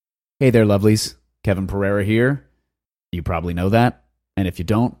Hey there, lovelies. Kevin Pereira here. You probably know that. And if you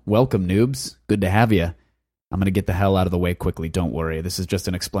don't, welcome, noobs. Good to have you. I'm going to get the hell out of the way quickly. Don't worry. This is just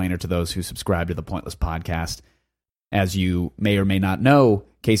an explainer to those who subscribe to the Pointless Podcast. As you may or may not know,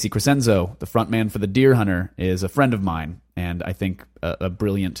 Casey Crescenzo, the frontman for The Deer Hunter, is a friend of mine, and I think a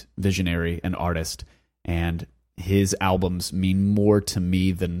brilliant visionary and artist. And his albums mean more to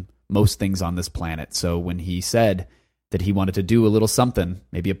me than most things on this planet. So when he said that he wanted to do a little something,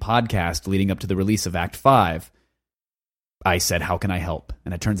 maybe a podcast leading up to the release of Act 5, I said, how can I help?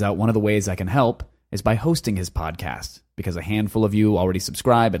 And it turns out one of the ways I can help is by hosting his podcast, because a handful of you already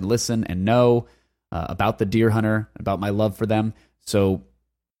subscribe and listen and know about The Deer Hunter, about my love for them. So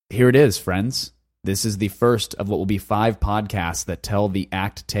here it is, friends. This is the first of what will be 5 podcasts that tell the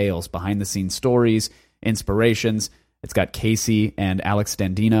act tales, behind-the-scenes stories, inspirations. It's got Casey and Alex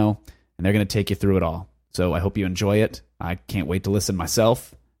Dandino, and they're going to take you through it all. So I hope you enjoy it. I can't wait to listen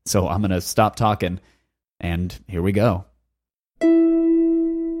myself. So I'm going to stop talking, and here we go.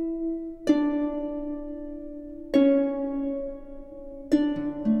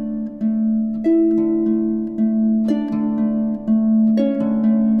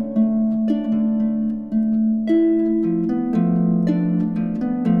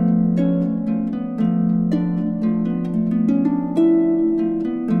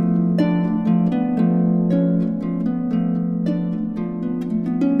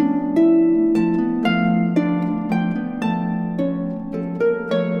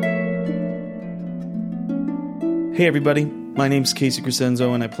 Hey everybody, my name's Casey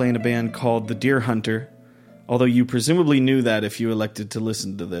Crescenzo and I play in a band called The Deer Hunter, although you presumably knew that if you elected to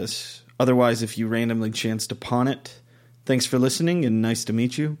listen to this. Otherwise, if you randomly chanced upon it, thanks for listening and nice to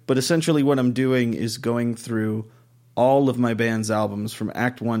meet you. But essentially what I'm doing is going through all of my band's albums from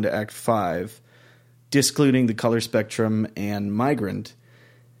Act 1 to Act 5, discluding The Color Spectrum and Migrant,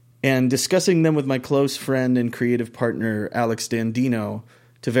 and discussing them with my close friend and creative partner Alex Dandino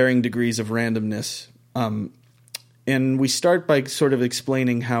to varying degrees of randomness. And we start by sort of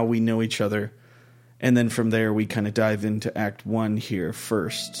explaining how we know each other, and then from there we kind of dive into Act 1 here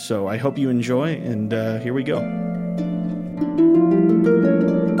first. So I hope you enjoy, and here we go.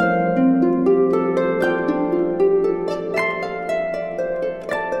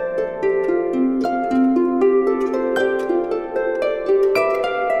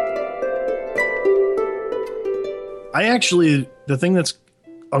 The thing that's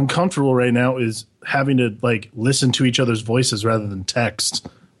uncomfortable right now is having to listen to each other's voices rather than text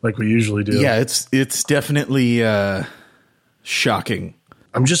like we usually do. Yeah, it's definitely shocking.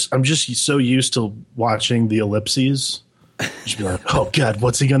 I'm just so used to watching the ellipses. Just be like, oh god,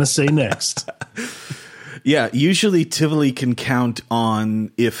 what's he gonna say next? Yeah, usually Tivoli can count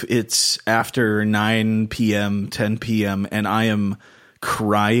on if it's after 9 p.m., 10 p.m., and I am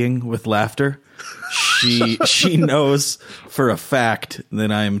crying with laughter. She knows for a fact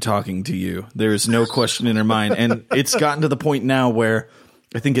that I am talking to you. There is no question in her mind. And it's gotten to the point now where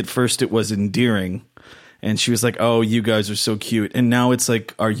I think at first it was endearing. And she was like, oh, you guys are so cute. And now it's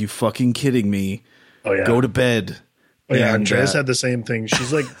like, are you fucking kidding me? Oh, yeah. Go to bed. Oh, yeah. Andrea's had the same thing.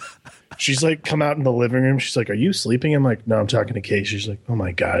 She's like, come out in the living room. She's like, are you sleeping? I'm like, no, I'm talking to Kate. She's like, oh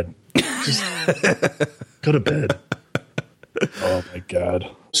my God. Just go to bed. Oh my God.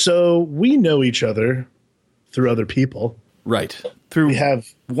 So we know each other through other people. Right. We have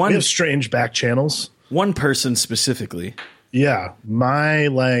strange back channels. One person specifically. Yeah. My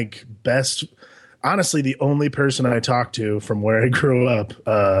best, honestly, the only person I talk to from where I grew up,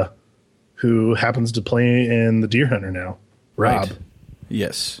 who happens to play in The Deer Hunter now. Right. Rob.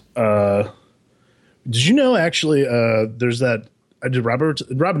 Yes. Did you know actually there's that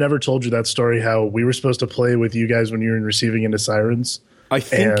Rob never told you that story how we were supposed to play with you guys when you were in Receiving Into Sirens? I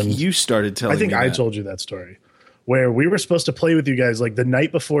think you started telling me. I think I told you that story where we were supposed to play with you guys the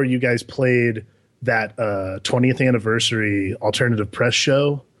night before you guys played that 20th anniversary alternative press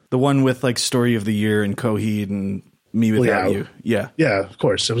show. The one with Story of the Year and Coheed and Me Without You. Yeah. Yeah, of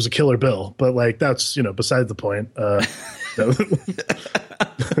course. It was a killer bill, but that's, beside the point. That's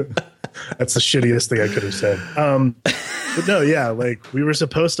the shittiest thing I could have said. But no, yeah, we were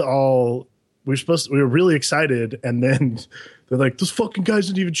supposed to we were really excited, and then they're like, those fucking guys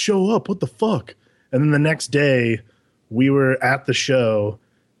didn't even show up. What the fuck? And then the next day we were at the show,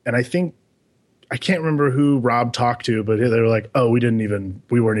 and I can't remember who Rob talked to, but they were like, oh, we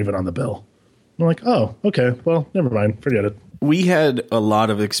weren't even on the bill. I'm like, oh, okay, well, never mind. Forget it. We had a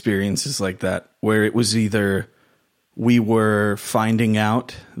lot of experiences like that where it was either we were finding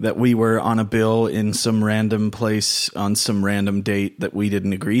out that we were on a bill in some random place on some random date that we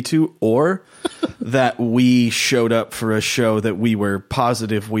didn't agree to, or that we showed up for a show that we were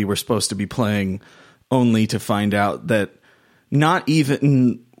positive we were supposed to be playing, only to find out that not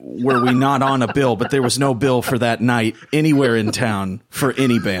even were we not on a bill, but there was no bill for that night anywhere in town for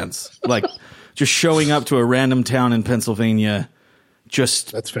any bands. Like, just showing up to a random town in Pennsylvania,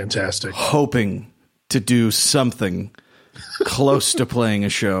 That's fantastic. hoping to do something close to playing a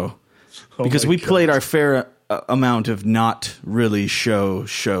show, because we played our fair amount of not really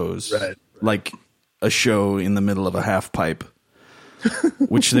shows, Right. like a show in the middle of a half pipe,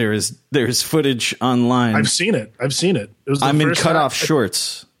 which there's footage online. I've seen it. It was. I'm in cutoff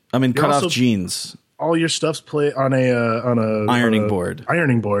shorts. I'm in cutoff also- jeans. All your stuff's play on a Ironing board.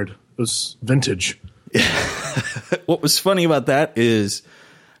 Ironing board. It was vintage. What was funny about that is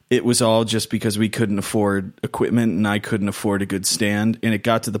it was all just because we couldn't afford equipment and I couldn't afford a good stand. And it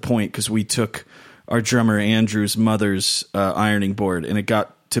got to the point because we took our drummer Andrew's mother's ironing board, and it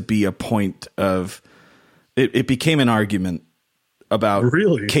got to be a point of it became an argument about,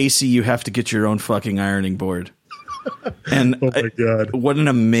 Really? Casey, you have to get your own fucking ironing board. And Oh my God. what an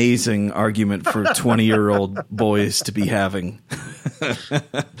amazing argument for 20-year-old boys to be having.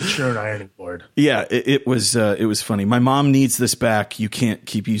 Sure, an ironing board. Yeah, it was funny. My mom needs this back. You can't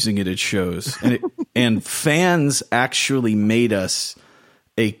keep using it at shows. And fans actually made us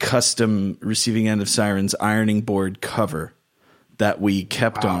a custom Receiving End of Sirens ironing board cover that we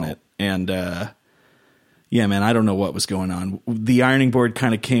kept on it. And yeah, man, I don't know what was going on. The ironing board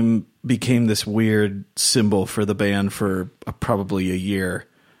kind of became this weird symbol for the band for probably a year,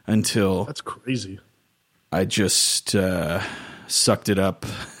 until That's crazy. I just sucked it up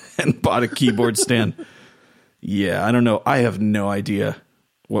and bought a keyboard stand. Yeah, I don't know. I have no idea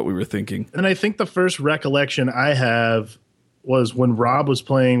what we were thinking. And I think the first recollection I have was when Rob was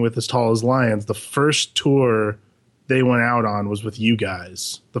playing with As Tall as Lions. The first tour they went out on was with you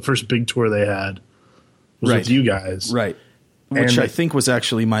guys. The first big tour they had was with you guys. Right. Which And I think was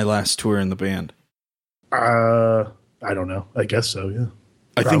actually my last tour in the band. I don't know. I guess so, yeah.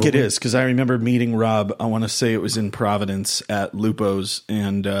 I think it Probably. is, because I remember meeting Rob, I want to say it was in Providence at Lupo's,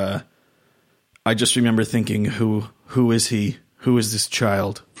 and I just remember thinking, who is he? Who is this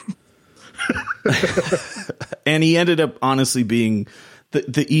child? And he ended up honestly being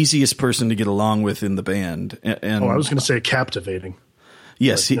the easiest person to get along with in the band. And I was going to say captivating.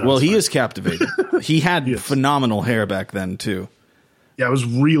 yes, he is captivating. He had Yes. phenomenal hair back then too. Yeah, it was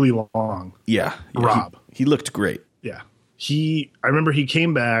really long. Yeah, Rob. He looked great. Yeah. I remember he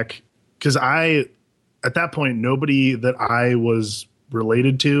came back because at that point, nobody that I was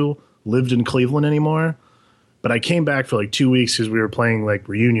related to lived in Cleveland anymore. But I came back for like 2 weeks because we were playing like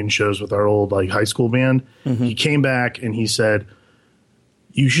reunion shows with our old like high school band. Mm-hmm. He came back and he said,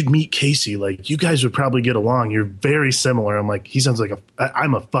 "You should meet Casey. Like, you guys would probably get along. You're very similar." I'm like, he sounds like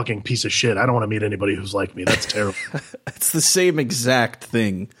I'm a fucking piece of shit. I don't want to meet anybody who's like me. That's terrible. It's the same exact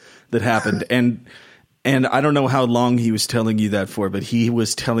thing that happened. And I don't know how long he was telling you that for, but he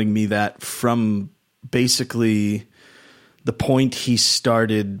was telling me that from basically the point he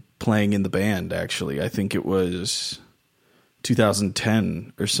started playing in the band, actually. I think it was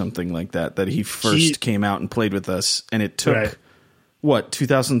 2010 or something like that he first came out and played with us. And it took, Right. what,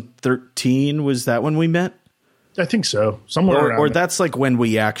 2013? Was that when we met? I think so. Somewhere around Or there. that's like when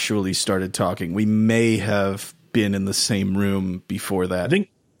we actually started talking. We may have been in the same room before that.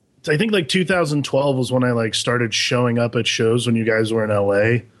 I think like 2012 was when I like started showing up at shows when you guys were in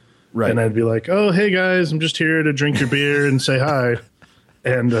LA. Right. And I'd be like, "Oh, hey guys, I'm just here to drink your beer and say hi."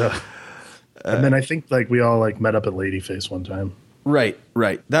 And then I think like we all like met up at Ladyface one time. Right.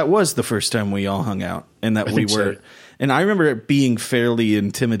 That was the first time we all hung out, and that we think were. so. And I remember it being fairly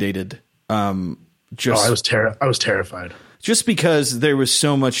intimidated. I was terrified. Just because there was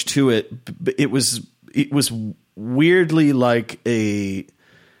so much to it. It was weirdly like a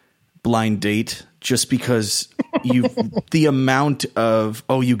blind date, just because the amount of,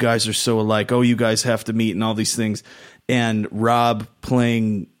 oh, you guys are so alike, oh, you guys have to meet, and all these things. And Rob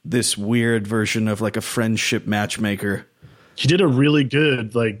playing this weird version of like a friendship matchmaker. He did a really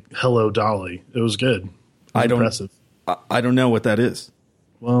good like "Hello Dolly." It was good. Impressive. I don't know what that is.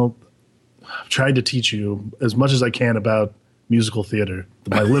 Well, I've tried to teach you as much as I can about musical theater,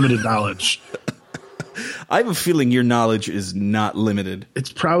 my limited knowledge. I have a feeling your knowledge is not limited.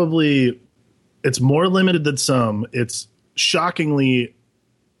 It's more limited than some. It's shockingly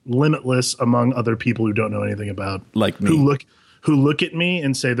limitless among other people who don't know anything about, Like me. who look at me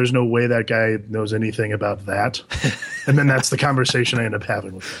and say, "There's no way that guy knows anything about that." And then that's the conversation I end up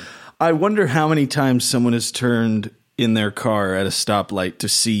having with them. I wonder how many times someone has turned in their car at a stoplight to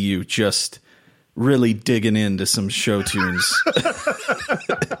see you just really digging into some show tunes.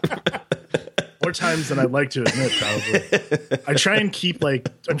 More times than I'd like to admit, probably. I try and keep I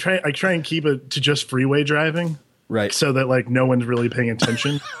try and keep it to just freeway driving. Right. So that like no one's really paying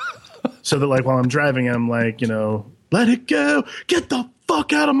attention. So that like while I'm driving, I'm like, you know, let it go. Get the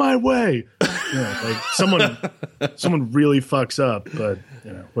fuck out of my way. You know, like someone really fucks up, but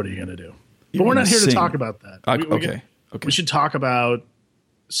you know, what are you gonna do? But we're not here to talk about that. Okay. We should talk about,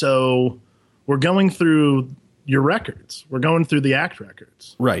 so we're going through your records. We're going through the ACT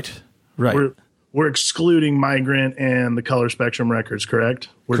records. Right. We're excluding Migrant and the Color Spectrum records, correct?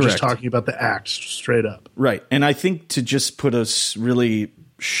 We're Correct. just talking about the ACT straight up. Right. And I think to just put a really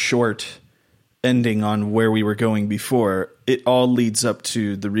short ending on where we were going before, it all leads up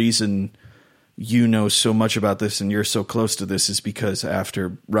to the reason you know so much about this and you're so close to this is because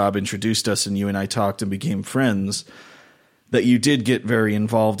after Rob introduced us and you and I talked and became friends, that you did get very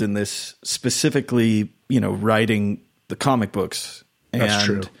involved in this, specifically, you know, writing the comic books. That's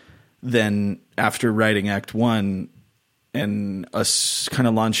true. Then after writing Act 1 and us kind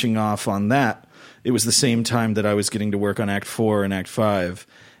of launching off on that, it was the same time that I was getting to work on Act 4 and Act 5.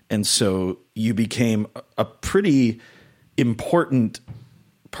 And so you became a pretty important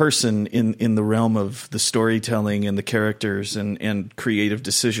person in the realm of the storytelling and the characters and creative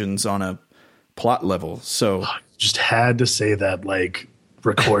decisions on a plot level. So just had to say that, like,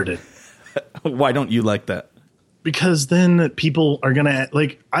 recorded. Why don't you like that? Because then people are going to,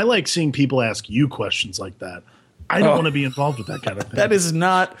 like, I like seeing people ask you questions like that. I don't want to be involved with that kind of thing. That is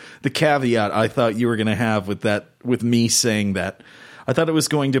not the caveat I thought you were going to have with that, with me saying that. I thought it was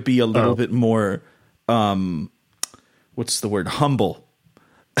going to be a little bit more, what's the word, humble.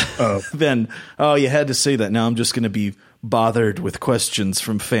 Then, you had to say that. Now I'm just going to be bothered with questions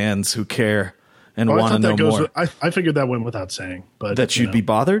from fans who care and want to know more. I figured that went without saying. But that you'd be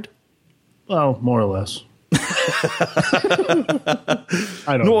bothered? Well, more or less.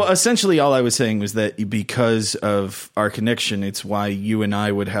 I don't know. Well, essentially all I was saying was that because of our connection, it's why you and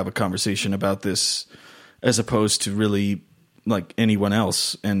I would have a conversation about this as opposed to really like anyone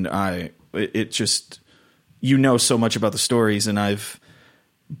else. And it just, you know so much about the stories and I've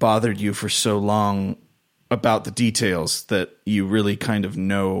bothered you for so long about the details that you really kind of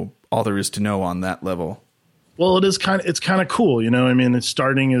know all there is to know on that level. Well, it's kind of cool, you know. I mean, it's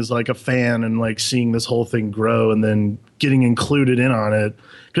starting as like a fan and like seeing this whole thing grow and then getting included in on it.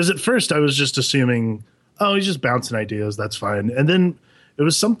 Because at first I was just assuming, oh, he's just bouncing ideas, that's fine. And then it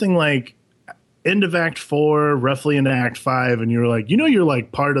was something like end of Act 4, roughly into Act 5, and you were like, you know, you're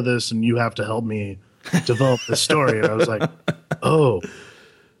like part of this and you have to help me develop this story. And I was like, oh,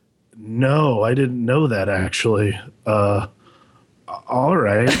 no, I didn't know that actually. All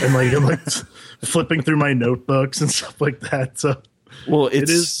right. And like I'm like flipping through my notebooks and stuff like that. So well,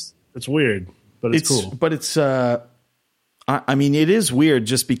 it's weird, but it's cool. But it's I mean, it is weird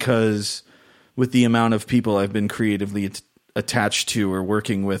just because with the amount of people I've been creatively attached to or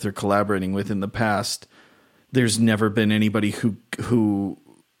working with or collaborating with in the past, there's never been anybody who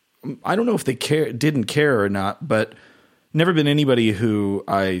I don't know if they didn't care or not, but never been anybody who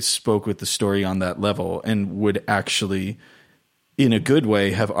I spoke with the story on that level and would actually, in a good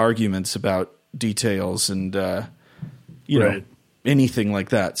way, have arguments about details and, you know, anything like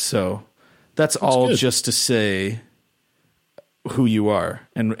that. So that's all good. Just to say who you are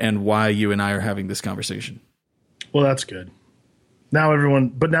and why you and I are having this conversation. Well, that's good. Now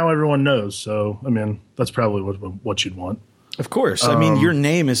everyone knows. So, I mean, that's probably what you'd want. Of course. I mean, your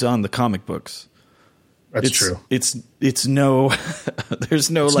name is on the comic books. That's true. It's no, there's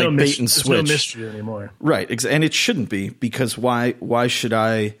no like bait and switch. There's no mystery anymore. Right. And it shouldn't be, because why should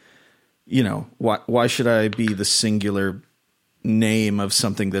I, you know, why should I be the singular name of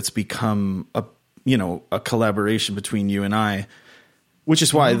something that's become a collaboration between you and I, which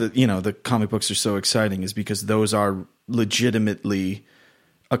is why the comic books are so exciting, is because those are legitimately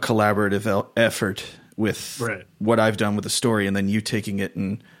a collaborative effort with what I've done with the story and then you taking it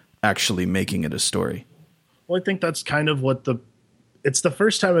and actually making it a story. Well, I think that's kind of it's the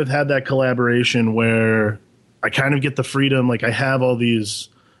first time I've had that collaboration where I kind of get the freedom. Like I have all these,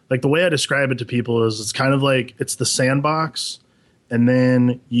 like the way I describe it to people is it's kind of like it's the sandbox and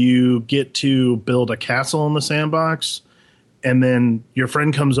then you get to build a castle in the sandbox and then your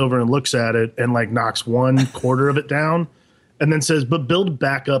friend comes over and looks at it and like knocks 1/4 of it down and then says, but build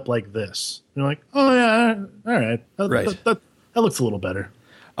back up like this. And you're like, oh yeah, all right. That looks a little better.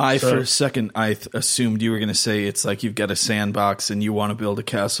 For a second, I assumed you were going to say it's like you've got a sandbox and you want to build a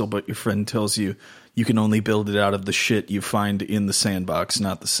castle, but your friend tells you you can only build it out of the shit you find in the sandbox,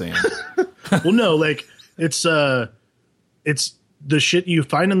 not the sand. Well, no, like it's it's the shit you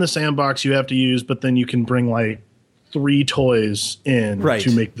find in the sandbox you have to use, but then you can bring like 3 toys in Right.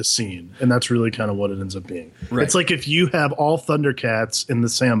 to make the scene. And that's really kind of what it ends up being. Right. It's like if you have all Thundercats in the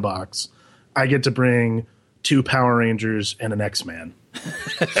sandbox, I get to bring 2 Power Rangers and an X-Man.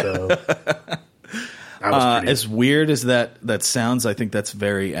 So that was pretty As weird as that sounds, I think that's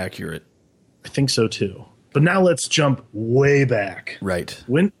very accurate. I think so too. But now let's jump way back. Right.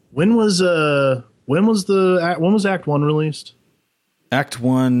 When was Act 1 released? Act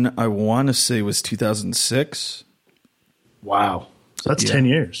 1, I want to say, was 2006. Wow. So that's Yeah. 10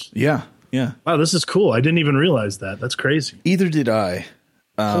 years. Yeah. Yeah. Wow, this is cool. I didn't even realize that. That's crazy. Either did I.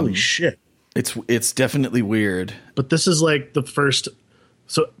 Holy shit. It's definitely weird. But this is like the first.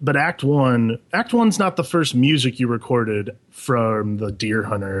 But Act 1's not the first music you recorded from the Deer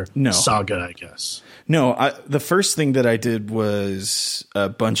Hunter saga, I guess. No, the first thing that I did was a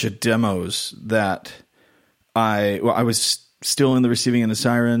bunch of demos that I was still in the Receiving End of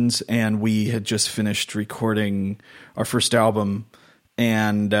Sirens, and we had just finished recording our first album.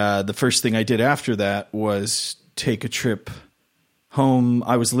 And the first thing I did after that was take a trip home.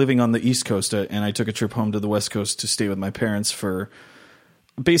 I was living on the East Coast, and I took a trip home to the West Coast to stay with my parents for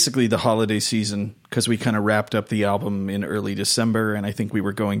basically the holiday season, because we kind of wrapped up the album in early December, and I think we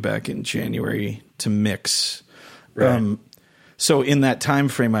were going back in January to mix. Right. So in that time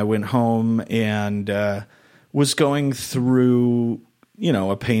frame, I went home and was going through,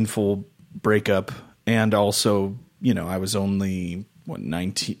 a painful breakup, and also, I was only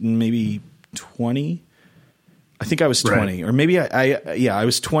 19, maybe 20. I think I was 20, or maybe I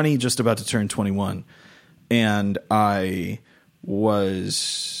was 20, just about to turn 21, and I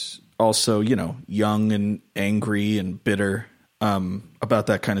was also, young and angry and bitter about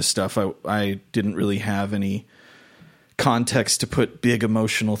that kind of stuff. I didn't really have any context to put big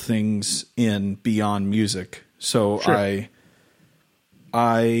emotional things in beyond music. So sure.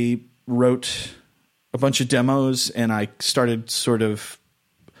 I wrote a bunch of demos, and I started sort of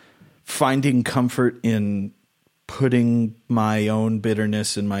finding comfort in putting my own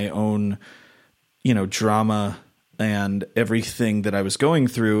bitterness and my own, drama and everything that I was going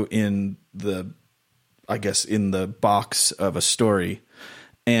through in the box of a story.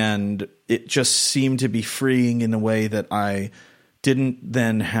 And it just seemed to be freeing in a way that I didn't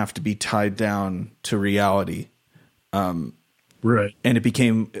then have to be tied down to reality. Right. And it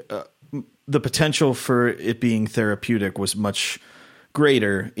became, the potential for it being therapeutic was much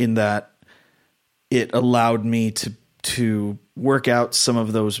greater, in that it allowed me to work out some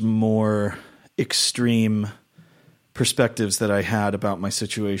of those more extreme perspectives that I had about my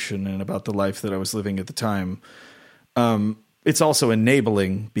situation and about the life that I was living at the time. It's also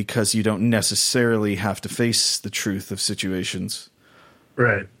enabling, because you don't necessarily have to face the truth of situations.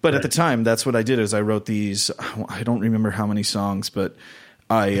 Right. But at the time, that's what I did, is I wrote these, I don't remember how many songs, but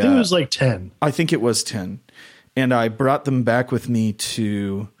I think it was like 10. I think it was 10. And I brought them back with me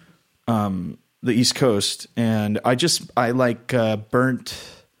to the East Coast, and I burnt,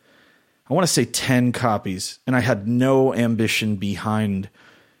 I want to say 10 copies, and I had no ambition behind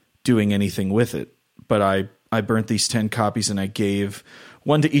doing anything with it. But I burnt these 10 copies, and I gave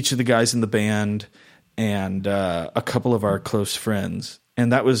one to each of the guys in the band and a couple of our close friends.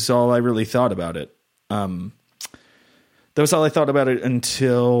 And that was all I really thought about it. That was all I thought about it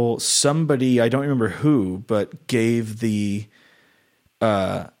until somebody, I don't remember who, but gave the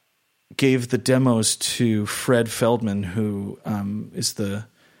demos to Fred Feldman, who is the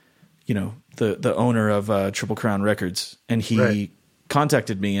owner of Triple Crown Records. And he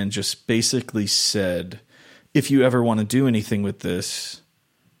contacted me and just basically said, if you ever want to do anything with this,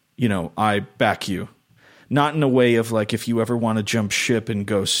 I back you. Not in a way of like, if you ever want to jump ship and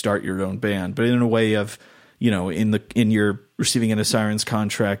go start your own band, but in a way of, in your Receiving End of Sirens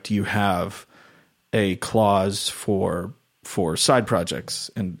contract, you have a clause for side projects.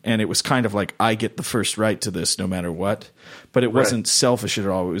 And it was kind of like, I get the first right to this no matter what, but it wasn't selfish at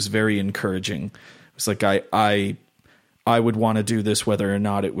all. It was very encouraging. It was like, I would want to do this whether or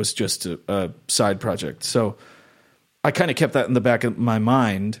not it was just a side project. So I kind of kept that in the back of my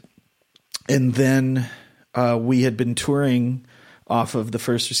mind. And then we had been touring off of the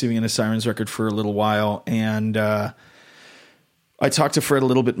first Receiving End of Sirens record for a little while. And I talked to Fred a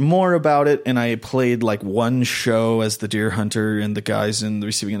little bit more about it, and I played like one show as the Deer Hunter, and the guys in the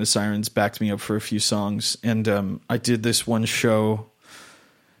Receiving End of Sirens backed me up for a few songs. And I did this one show,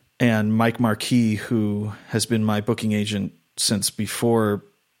 and Mike Marquis, who has been my booking agent since before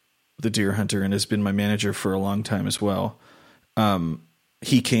the Deer Hunter and has been my manager for a long time as well,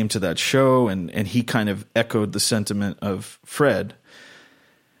 he came to that show, and he kind of echoed the sentiment of Fred.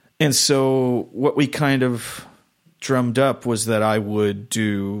 And so what we kind of drummed up was that I would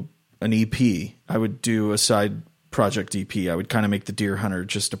do an EP. I would do a side project EP. I would kind of make the Deer Hunter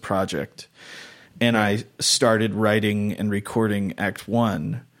just a project. And I started writing and recording Act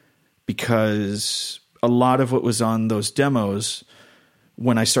 1 because a lot of what was on those demos,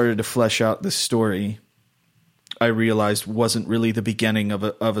 when I started to flesh out this story, I realized wasn't really the beginning of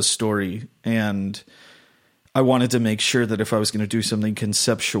a story. And I wanted to make sure that if I was going to do something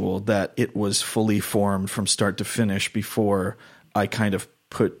conceptual, that it was fully formed from start to finish before I kind of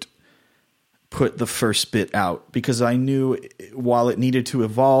put the first bit out, because I knew while it needed to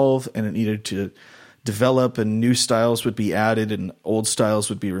evolve and it needed to develop and new styles would be added and old styles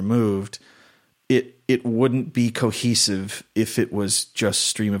would be removed, it wouldn't be cohesive if it was just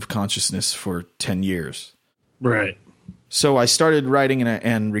stream of consciousness for 10 years. Right. So I started writing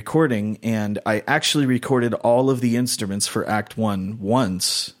and recording, and I actually recorded all of the instruments for Act 1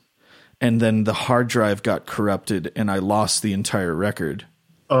 once, and then the hard drive got corrupted and I lost the entire record.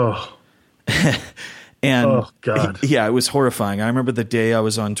 Oh. And oh God. Yeah, it was horrifying. I remember the day I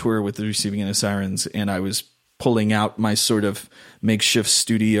was on tour with the Receiving End of Sirens, and I was pulling out my sort of makeshift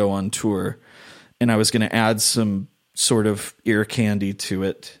studio on tour, and I was going to add some sort of ear candy to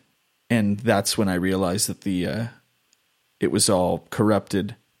it. And that's when I realized that it was all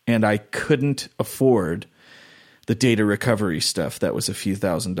corrupted, and I couldn't afford the data recovery stuff. That was a few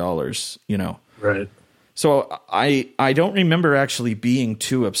 $1,000s, you know? Right. So I don't remember actually being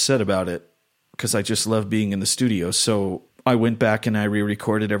too upset about it, because I just love being in the studio. So I went back and I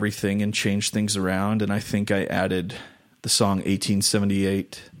re-recorded everything and changed things around. And I think I added the song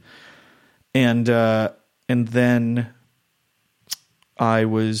 1878. And then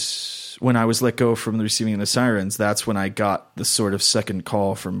when I was let go from the Receiving End of Sirens, that's when I got the sort of second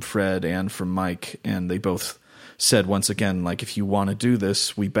call from Fred and from Mike. And they both said, once again, like, if you want to do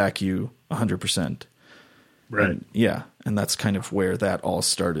this, we back you 100%. Right. And that's kind of where that all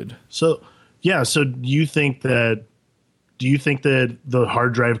started. So do you think that the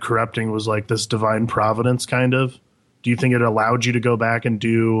hard drive corrupting was like this divine providence kind of? Do you think it allowed you to go back and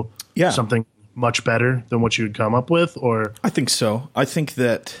do something much better than what you had come up with? Or I think so. I think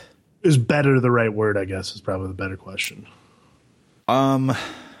that is better the right word, I guess, is probably the better question.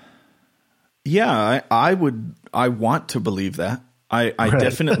 Yeah, I want to believe that. I right.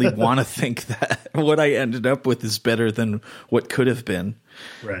 Definitely want to think that what I ended up with is better than what could have been.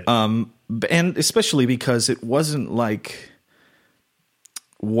 Right. And especially because it wasn't like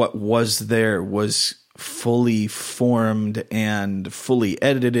what was there was fully formed and fully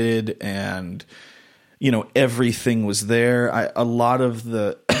edited, and, you know, everything was there. A lot of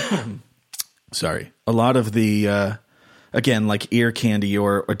the again, like ear candy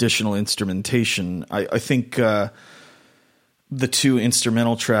or additional instrumentation. I think the two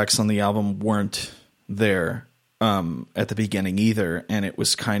instrumental tracks on the album weren't there at the beginning either, and it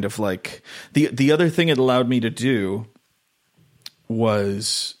was kind of like the other thing it allowed me to do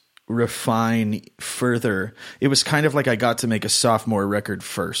was refine further. It was kind of like I got to make a sophomore record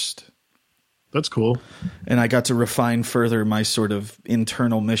first. That's cool. And I got to refine further my sort of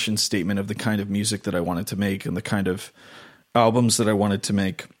internal mission statement of the kind of music that I wanted to make and the kind of albums that I wanted to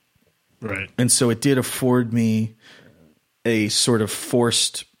make. Right. And so it did afford me a sort of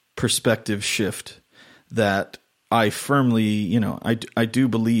forced perspective shift that I firmly, you know, I do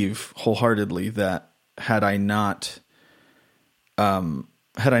believe wholeheartedly that had I not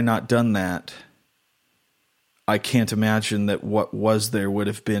done that, I can't imagine that what was there would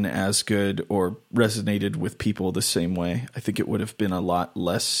have been as good or resonated with people the same way. I think it would have been a lot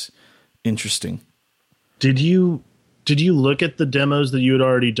less interesting. Did you look at the demos that you had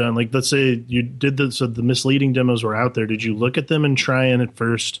already done? Like, let's say you did so the misleading demos were out there. Did you look at them and try and at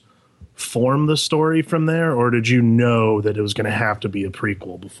first form the story from there? Or did you know that it was going to have to be a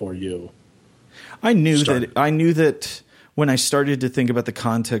prequel before you? I knew that when I started to think about the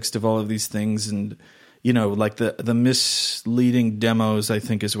context of all of these things, and, you know, like the misleading demos, I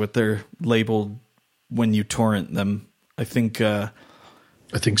think is what they're labeled when you torrent them. I think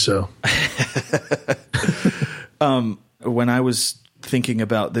so. When I was thinking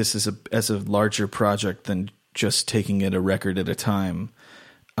about this as a larger project than just taking it a record at a time,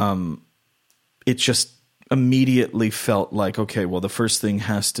 it just immediately felt like, okay, well, the first thing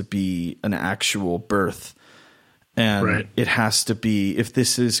has to be an actual birth. And right. It has to be, if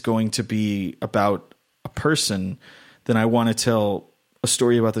this is going to be about a person, then I want to tell a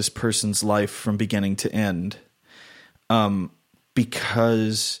story about this person's life from beginning to end.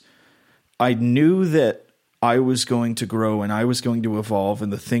 Because I knew that I was going to grow and I was going to evolve,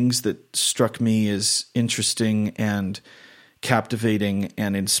 and the things that struck me as interesting and captivating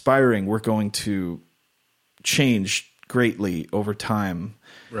and inspiring were going to changed greatly over time.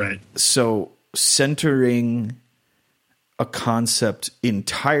 Right. So centering a concept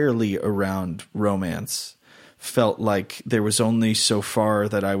entirely around romance felt like there was only so far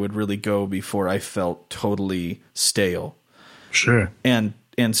that I would really go before I felt totally stale. Sure. And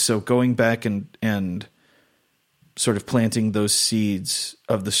so going back and sort of planting those seeds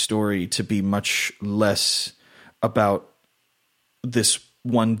of the story to be much less about this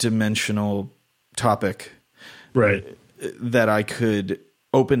one-dimensional topic, right, that I could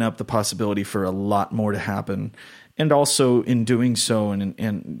open up the possibility for a lot more to happen. And also in doing so,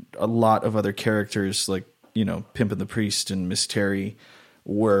 and a lot of other characters like, you know, Pimpin' the Priest and Miss Terry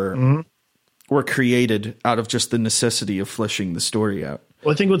were created out of just the necessity of fleshing the story out.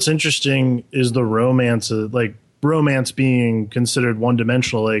 Well, I think what's interesting is the romance, like romance being considered one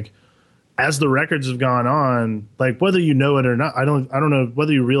dimensional. Like as the records have gone on, like whether you know it or not, I don't know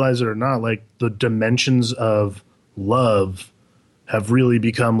whether you realize it or not. Like the dimensions of love have really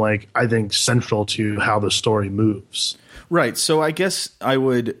become, like, I think, central to how the story moves. Right. So I guess I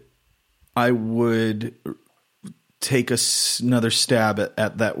would take another stab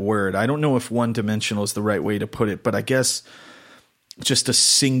at that word. I don't know if one dimensional is the right way to put it, but I guess just a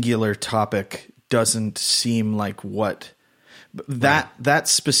singular topic doesn't seem like what that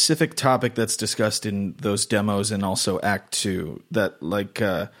specific topic that's discussed in those demos and also Act 2, that like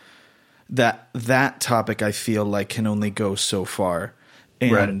that topic I feel like can only go so far.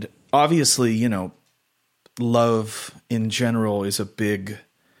 And obviously, you know, love in general is a big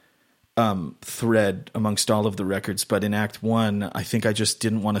thread amongst all of the records, but in Act 1, I think I just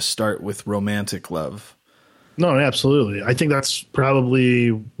didn't want to start with romantic love. No, absolutely. I think that's probably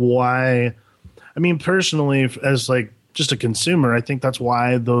why, I mean, personally, as like just a consumer, I think that's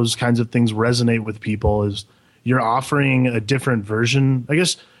why those kinds of things resonate with people, is you're offering a different version. I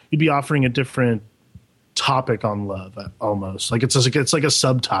guess you'd be offering a different topic on love almost. Like it's like a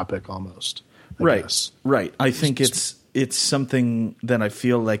subtopic almost. I guess. Right. I think it's something that I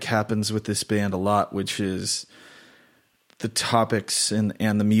feel like happens with this band a lot, which is the topics and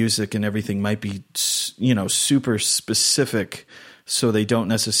the music and everything might be, you know, super specific, so they don't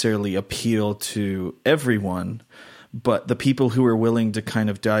necessarily appeal to everyone, but the people who are willing to kind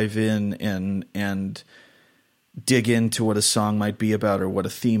of dive in and dig into what a song might be about or what a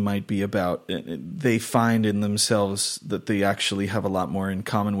theme might be about, they find in themselves that they actually have a lot more in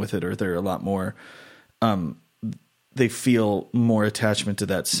common with it, or they're a lot more, they feel more attachment to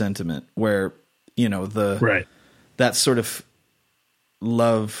that sentiment, where, you know, that sort of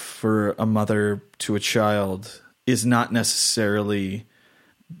love for a mother to a child is not necessarily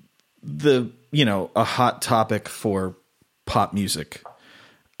a hot topic for pop music.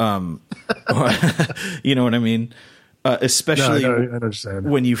 You know what I mean? Especially I understand.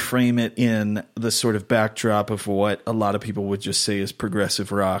 When you frame it in the sort of backdrop of what a lot of people would just say is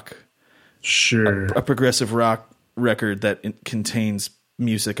progressive rock. Sure. A progressive rock record that contains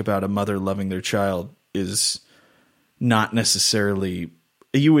music about a mother loving their child is not necessarily,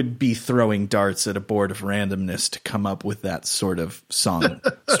 you would be throwing darts at a board of randomness to come up with that sort of song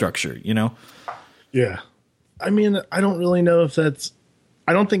structure, you know? Yeah. I mean, I don't really know if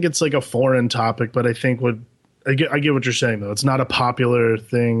I don't think it's like a foreign topic, but I think I get what you're saying though. It's not a popular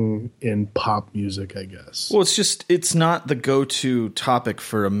thing in pop music, I guess. Well, it's not the go-to topic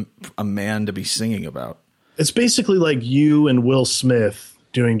for a man to be singing about. It's basically like you and Will Smith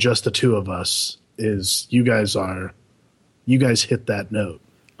doing Just the Two of Us. You guys hit that note.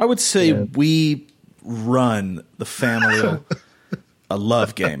 I would say we run the family a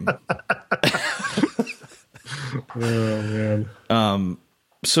love game. Oh man.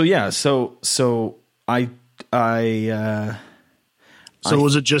 So yeah, so I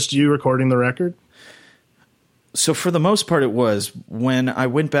was it just you recording the record? So for the most part it was. When I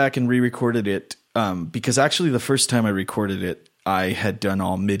went back and re-recorded it, because actually the first time I recorded it, I had done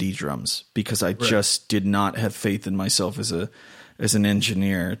all MIDI drums because I just did not have faith in myself as an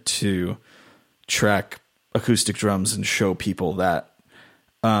engineer to track acoustic drums and show people that.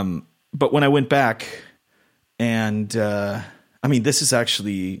 But when I went back and, I mean, this is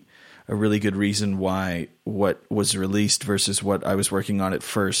actually a really good reason why what was released versus what I was working on at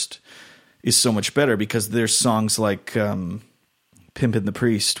first is so much better, because there's songs like Pimpin' the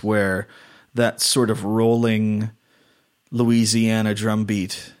Priest where that sort of rolling Louisiana drum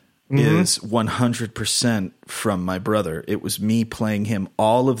beat is 100% from my brother. It was me playing him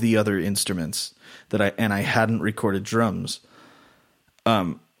all of the other instruments and I hadn't recorded drums,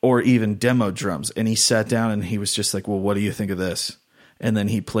 or even demo drums. And he sat down and he was just like, well, what do you think of this? And then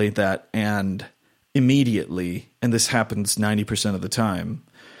he played that, and immediately, and this happens 90% of the time,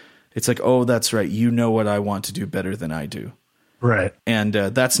 It's like, oh, that's right. You know what I want to do better than I do. Right. And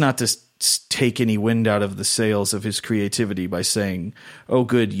that's not to take any wind out of the sails of his creativity by saying, oh,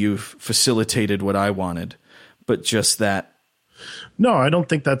 good, you've facilitated what I wanted. But just that. No, I don't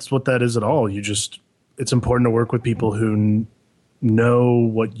think that's what that is at all. It's important to work with people who know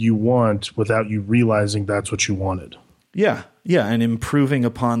what you want without you realizing that's what you wanted. Yeah. Yeah. And improving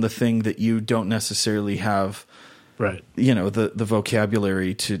upon the thing that you don't necessarily have, right. The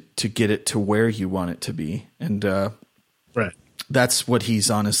vocabulary to get it to where you want it to be. And right. That's what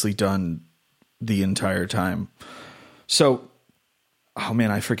he's honestly done the entire time. So, oh man,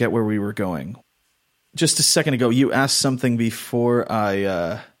 I forget where we were going. Just a second ago, you asked something before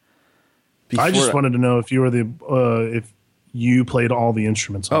I just wanted to know if you were if you played all the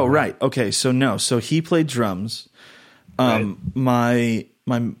instruments. Oh, right. Okay. So no. So he played drums. Right. My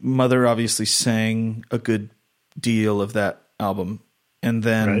mother obviously sang a good deal of that album, and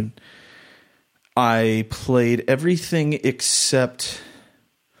then right. I played everything except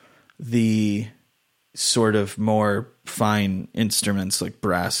the sort of more fine instruments like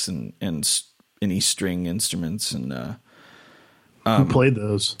brass and any string instruments. And who played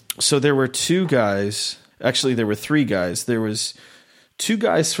those? So there were two guys. Actually, there were three guys. There was two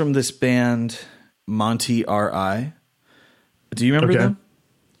guys from this band, Monty R.I. Do you remember them?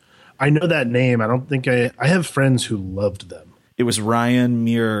 I know that name. I don't think I have friends who loved them. It was Ryan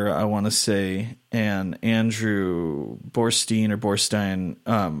Muir, I want to say, and Andrew Borstein,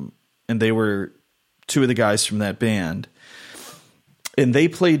 and they were two of the guys from that band. And they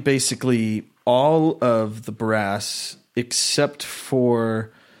played basically all of the brass except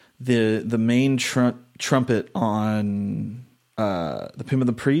for the main trumpet on The Pimp of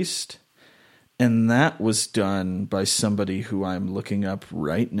the Priest. And that was done by somebody who I'm looking up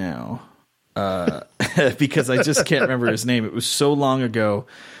right now. Because I just can't remember his name. It was so long ago,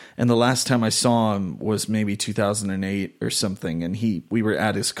 and the last time I saw him was maybe 2008 or something. And we were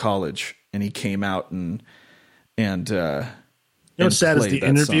at his college, and he came out and what's sad is the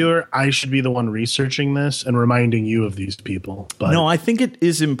interviewer. Song. I should be the one researching this and reminding you of these people. But no, I think it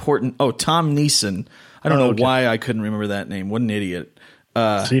is important. Oh, Tom Neeson. I don't know why I couldn't remember that name. What an idiot.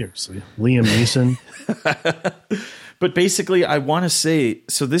 Seriously, Liam Neeson. But basically, I want to say,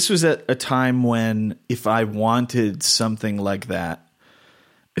 so this was at a time when if I wanted something like that,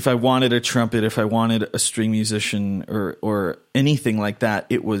 if I wanted a trumpet, if I wanted a string musician or anything like that,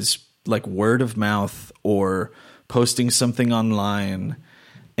 it was like word of mouth or posting something online,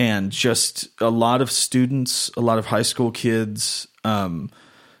 and just a lot of students, a lot of high school kids,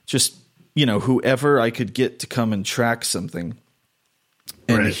 just, whoever I could get to come and track something.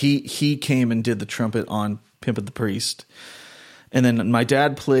 And right. he came and did the trumpet on Pimp of the Priest. And then my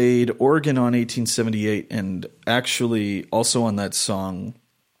dad played organ on 1878, and actually also on that song,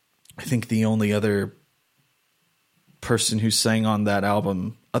 I think the only other person who sang on that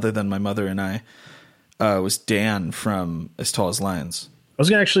album other than my mother and I was Dan from As Tall as Lions. I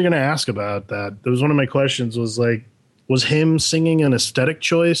was actually going to ask about that. That was one of my questions, was him singing an aesthetic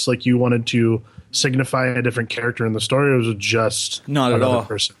choice? Like you wanted to signify a different character in the story, or was it just not at all?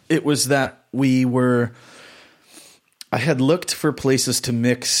 Person? It was that I had looked for places to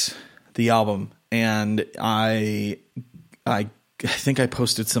mix the album, and I think I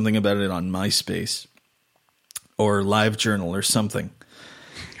posted something about it on MySpace or LiveJournal or something.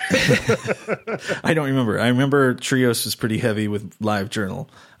 I don't remember. I remember Trios was pretty heavy with LiveJournal.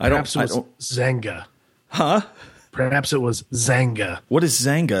 Perhaps it was Zanga. Huh? Perhaps it was Zanga. What is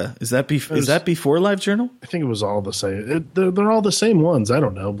Zanga? Is that before LiveJournal? I think it was all the same. They're all the same ones. I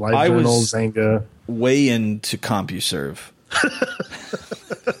don't know. LiveJournal, Zanga. Way into CompuServe.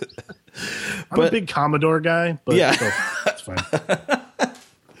 I'm a big Commodore guy, but yeah, it's fine.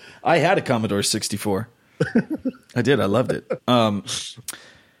 I had a Commodore 64. I did. I loved it.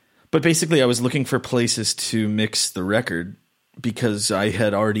 But basically, I was looking for places to mix the record because I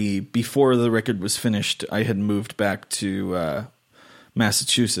had already, before the record was finished, I had moved back to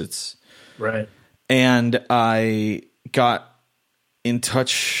Massachusetts. Right. And I got in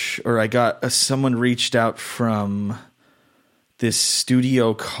touch, or someone reached out from this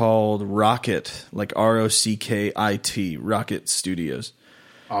studio called Rocket, like ROCKIT, Rocket Studios.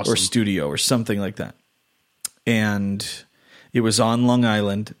 Awesome. Or studio or something like that. And it was on Long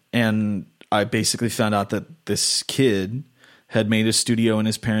Island, and I basically found out that this kid had made a studio in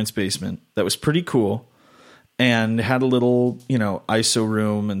his parents' basement that was pretty cool and had a little, ISO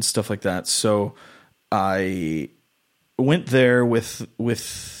room and stuff like that. So I went there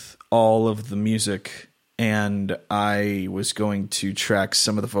with all of the music, and I was going to track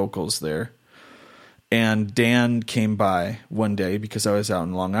some of the vocals there. And Dan came by one day because I was out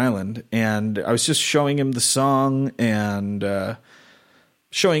in Long Island, and I was just showing him the song and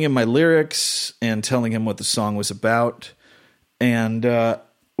showing him my lyrics and telling him what the song was about. And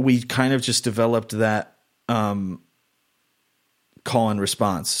we kind of just developed that call and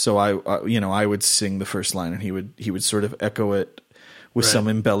response. So I would sing the first line, and he would sort of echo it with some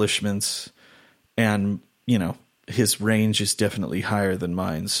embellishments. And his range is definitely higher than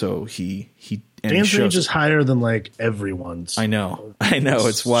mine. So Dan's range is higher than like everyone's. I know,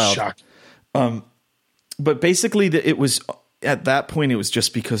 it's wild. Shocking. But basically, it was at that point. It was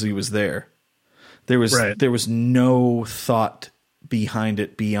just because he was there. There was no thought behind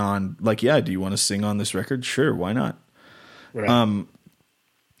it beyond like, yeah, do you want to sing on this record? Sure, why not? Right.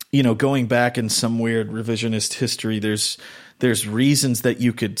 Going back in some weird revisionist history, there's reasons that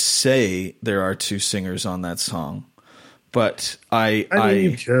you could say there are two singers on that song, but I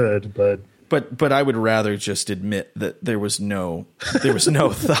mean, you could, but I would rather just admit that there was no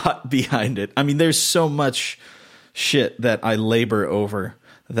thought behind it. I mean, there's so much shit that I labor over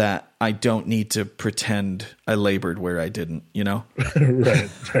that I don't need to pretend I labored where I didn't,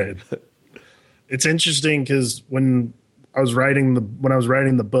 Right. It's interesting because when I was writing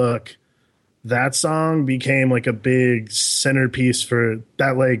the book, that song became like a big centerpiece for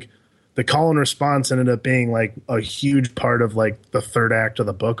that. Like the call and response ended up being like a huge part of like the third act of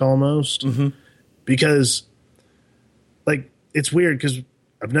the book almost. Mm-hmm. Because like, it's weird because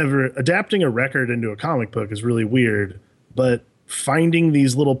adapting a record into a comic book is really weird, but finding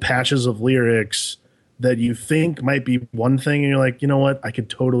these little patches of lyrics that you think might be one thing and you're like, you know what, I could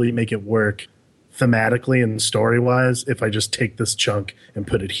totally make it work thematically and story wise if I just take this chunk and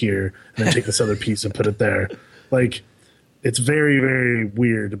put it here and then take this other piece and put it there. Like, it's very, very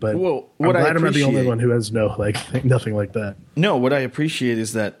weird, but I'm glad I'm not the only one who has nothing like that. No, what I appreciate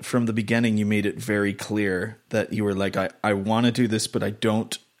is that from the beginning you made it very clear that you were like, I want to do this, but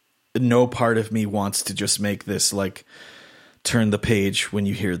no part of me wants to just make this like turn the page when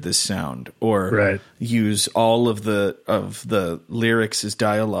you hear this sound or use all of the lyrics as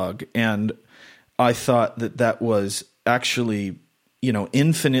dialogue. And I thought that was actually,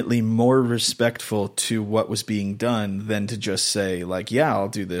 infinitely more respectful to what was being done than to just say like, yeah, I'll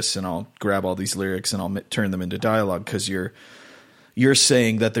do this and I'll grab all these lyrics and I'll turn them into dialogue. 'Cause you're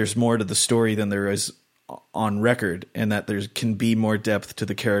saying that there's more to the story than there is on record, and that there can be more depth to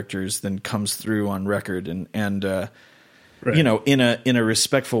the characters than comes through on record. And in a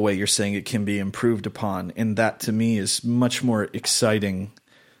respectful way, you're saying it can be improved upon. And that to me is much more exciting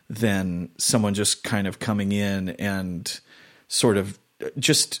than someone just kind of coming in and sort of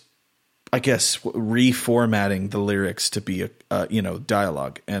just, I guess, reformatting the lyrics to be a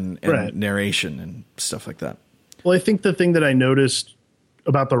dialogue and narration and stuff like that. Well, I think the thing that I noticed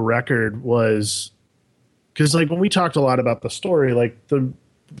about the record was because like when we talked a lot about the story, like the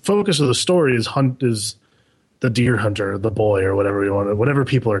focus of the story is the deer hunter, the boy, or whatever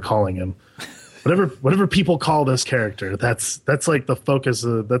people are calling him. Whatever people call this character, that's like the focus.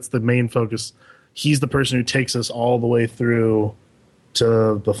 That's the main focus. He's the person who takes us all the way through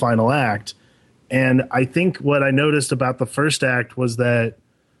to the final act. And I think what I noticed about the first act was that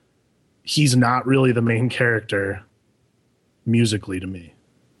he's not really the main character musically to me.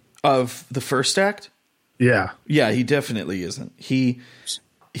 Of the first act? Yeah. Yeah, he definitely isn't. He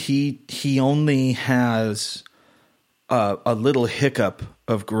only has a little hiccup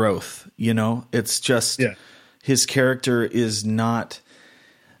of growth, It's just his character is not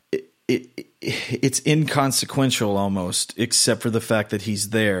it's inconsequential almost, except for the fact that he's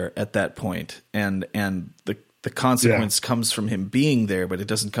there at that point, and the consequence comes from him being there, but it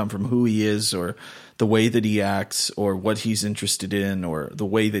doesn't come from who he is or the way that he acts or what he's interested in or the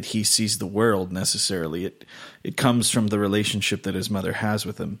way that he sees the world necessarily. It comes from the relationship that his mother has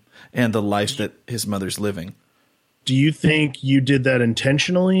with him and the life that his mother's living. Do you think you did that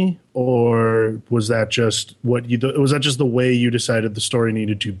intentionally, or was that just was that just the way you decided the story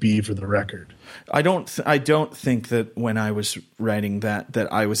needed to be for the record? I don't think that when I was writing that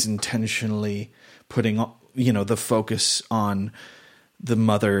I was intentionally putting the focus on the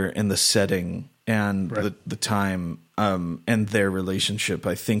mother and the setting and the time and their relationship.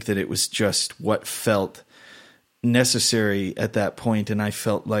 I think that it was just what felt necessary at that point, and I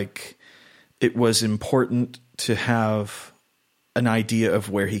felt like it was important to have an idea of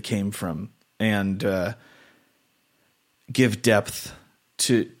where he came from and give depth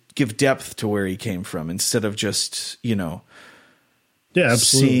to where he came from instead of just,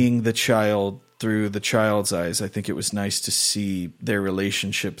 seeing the child through the child's eyes. I think it was nice to see their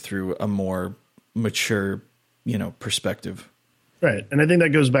relationship through a more mature, perspective. Right. And I think that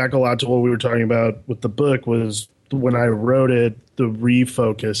goes back a lot to what we were talking about with the book. Was when I wrote it, the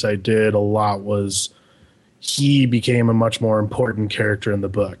refocus I did a lot was he became a much more important character in the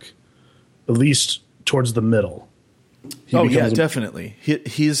book, at least towards the middle. Definitely.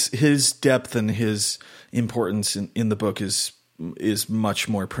 His depth and his importance in the book is much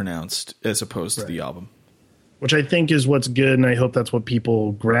more pronounced as opposed to the album. Which I think is what's good, and I hope that's what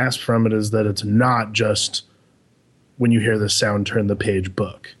people grasp from it, is that it's not just when you hear the sound turn the page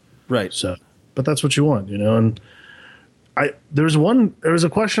book. Right. So, but that's what you want, you know. And there was a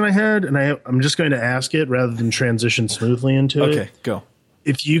question I had, and I'm just going to ask it rather than transition smoothly into it. Okay, go.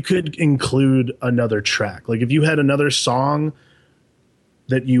 If you could include another track, like if you had another song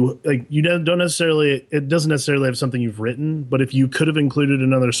that you like, you don't necessarily, it doesn't necessarily have something you've written, but if you could have included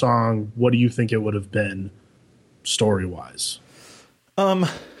another song, what do you think it would have been story wise? I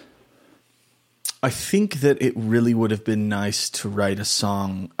think that it really would have been nice to write a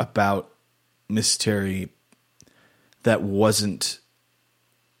song about Miss Terry that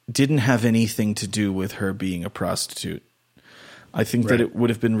didn't have anything to do with her being a prostitute. I think that it would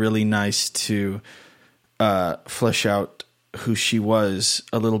have been really nice to flesh out who she was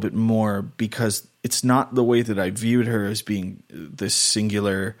a little bit more, because it's not the way that I viewed her as being this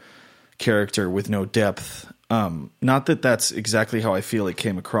singular character with no depth. Not that that's exactly how I feel it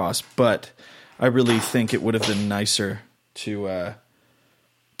came across, but I really think it would have been nicer to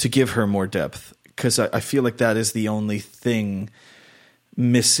give her more depth, because I feel like that is the only thing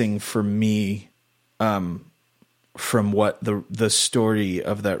missing for me from what the story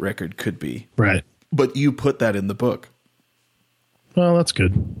of that record could be. Right. But you put that in the book. Well, that's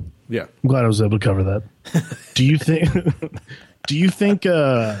good. Yeah. I'm glad I was able to cover that. Do you think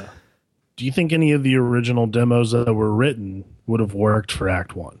any of the original demos that were written would have worked for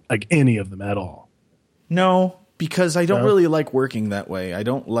Act One? Like any of them at all? No, because I don't really like working that way. I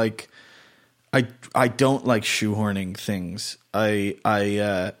don't like shoehorning things.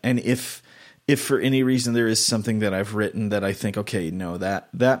 And if for any reason there is something that I've written that I think, okay, no,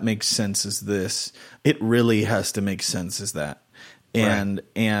 that makes sense as this, it really has to make sense as that. And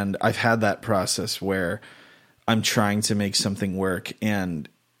I've had that process where I'm trying to make something work, and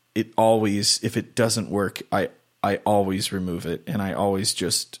it always, if it doesn't work, I always remove it, and I always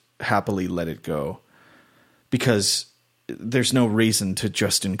just happily let it go, because there's no reason to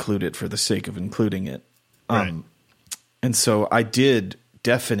just include it for the sake of including it. Right. And so I did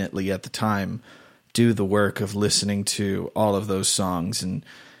definitely at the time do the work of listening to all of those songs and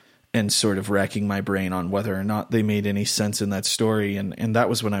sort of racking my brain on whether or not they made any sense in that story. And that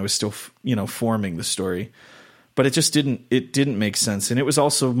was when I was still, forming the story, but it just didn't make sense. And it was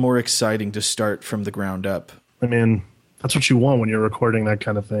also more exciting to start from the ground up. I mean, that's what you want when you're recording that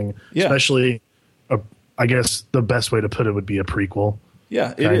kind of thing, especially I guess the best way to put it would be a prequel.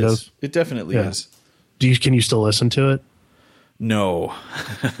 Yeah, it is. It definitely is. Can you still listen to it? No.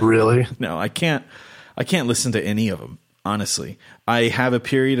 Really? No, I can't listen to any of them, honestly. I have a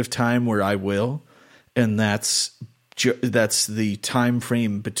period of time where I will, and that's the time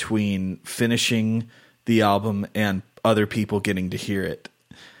frame between finishing the album and other people getting to hear it.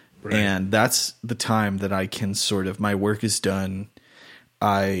 Right. And that's the time that I can sort of, my work is done.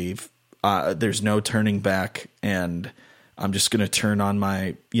 There's no turning back, and I'm just going to turn on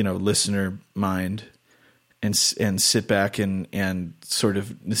my, listener mind and sit back and sort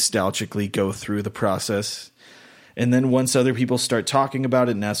of nostalgically go through the process. And then once other people start talking about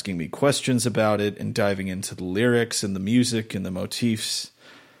it and asking me questions about it and diving into the lyrics and the music and the motifs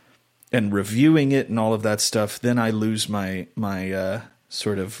and reviewing it and all of that stuff, then I lose my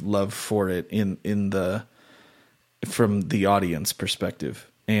sort of love for it from the audience perspective.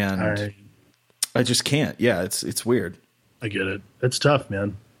 And I just can't. Yeah, it's weird. I get it. It's tough,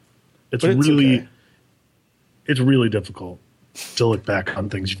 man. It's really difficult to look back on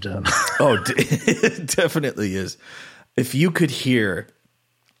things you've done. It definitely is. If you could hear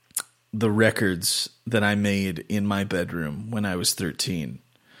the records that I made in my bedroom when I was 13,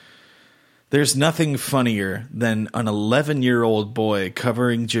 there's nothing funnier than an 11-year-old boy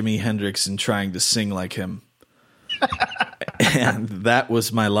covering Jimi Hendrix and trying to sing like him. And that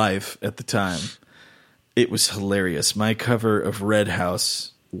was my life at the time. It was hilarious. My cover of Red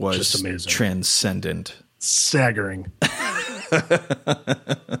House was just amazing. Transcendent. Staggering.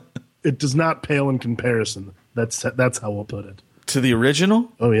 It does not pale in comparison. That's how we'll put it. To the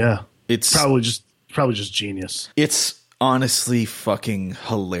original? Oh yeah. It's probably just genius. It's honestly fucking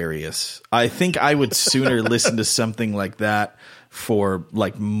hilarious. I think I would sooner listen to something like that for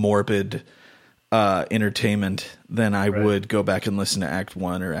like morbid entertainment than I would go back and listen to Act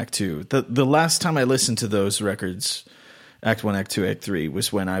 1 or Act 2. The last time I listened to those records, Act 1, Act 2, Act 3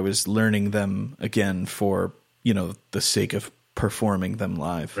 was when I was learning them again for, the sake of performing them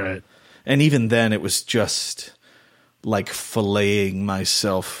live. Right. And even then it was just like filleting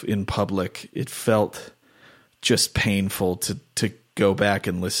myself in public. It felt just painful to go back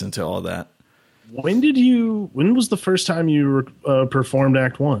and listen to all that. When was the first time you performed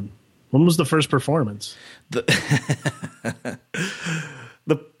Act 1? When was the first performance? The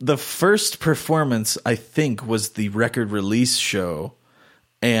first performance, I think, was the record release show.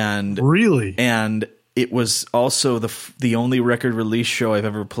 And really? And it was also the only record release show I've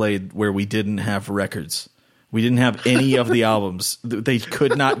ever played where we didn't have records. We didn't have any of the albums. They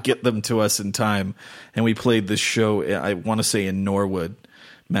could not get them to us in time. And we played this show, I want to say in Norwood,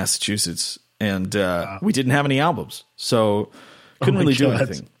 Massachusetts. And we didn't have any albums. So couldn't really do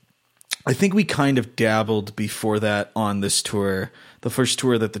anything. I think we kind of dabbled before that on this tour. The first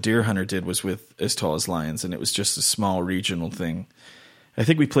tour that the Deer Hunter did was with As Tall as Lions, and it was just a small regional thing. I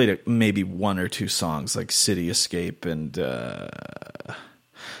think we played maybe one or two songs like City Escape, and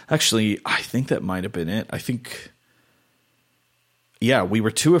actually, I think that might have been it. I think, yeah, we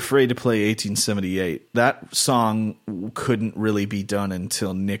were too afraid to play 1878. That song couldn't really be done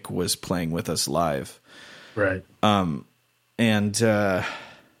until Nick was playing with us live. Right.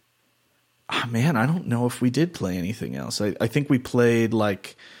 Man, I don't know if we did play anything else. I think we played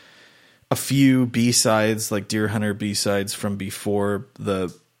like a few B-sides, like Deer Hunter B-sides from before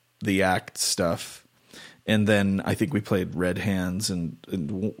the Act stuff. And then I think we played Red Hands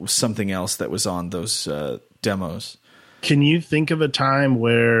and something else that was on those demos. Can you think of a time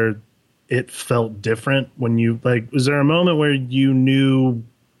where it felt different when you, like, was there a moment where you knew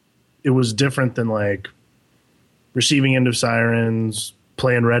it was different than like Receiving End of Sirens,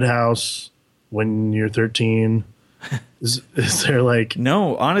 playing Red House when you're 13? Is there like...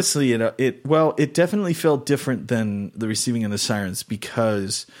 No, honestly, it definitely felt different than the Receiving End of Sirens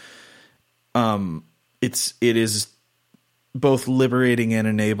because it is both liberating and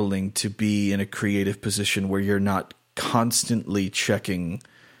enabling to be in a creative position where you're not constantly checking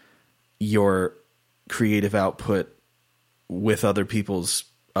your creative output with other people's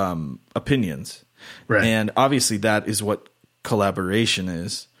opinions. Right. And obviously that is what collaboration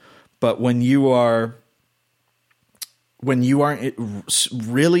is. But when you are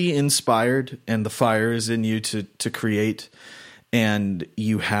really inspired and the fire is in you to create, and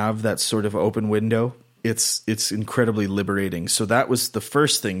you have that sort of open window, it's incredibly liberating. So that was the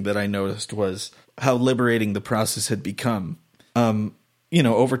first thing that I noticed, was how liberating the process had become.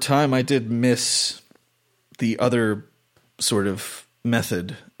 Over time I did miss the other sort of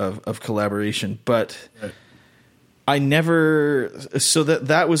method of collaboration, but right. I never, so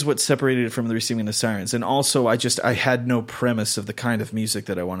that was what separated it from the Receiving End of Sirens. And also I had no premise of the kind of music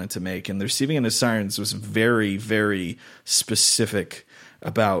that I wanted to make. And the Receiving End of Sirens was very, very specific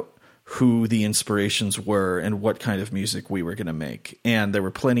about who the inspirations were and what kind of music we were going to make. And there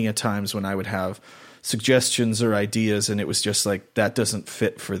were plenty of times when I would have suggestions or ideas, and it was just like, that doesn't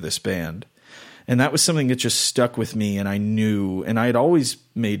fit for this band. And that was something that just stuck with me. And I knew, and I had always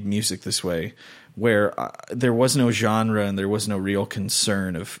made music this way, where there was no genre and there was no real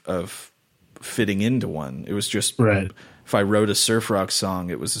concern of fitting into one. It was just, right. If I wrote a surf rock song,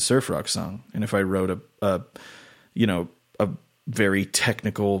 it was a surf rock song. And if I wrote a very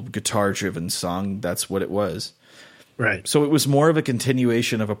technical guitar driven song, that's what it was. Right. So it was more of a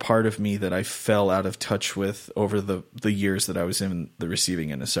continuation of a part of me that I fell out of touch with over the years that I was in the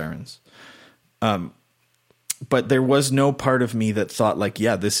Receiving End of Sirens. But there was no part of me that thought like,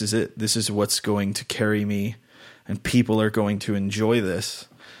 yeah, this is it. This is what's going to carry me, and people are going to enjoy this.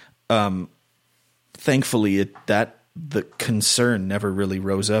 Thankfully, the concern never really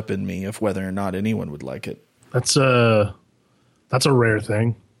rose up in me of whether or not anyone would like it. That's a rare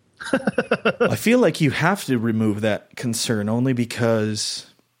thing. I feel like you have to remove that concern only because,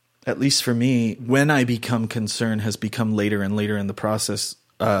 at least for me, when I become concerned has become later and later in the process.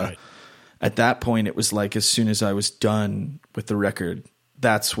 Right. At that point, it was like as soon as I was done with the record,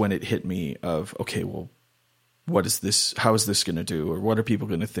 that's when it hit me of, okay, well, what is this? How is this going to do? Or what are people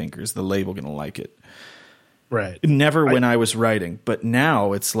going to think? Or is the label going to like it? Right. Never when I was writing. But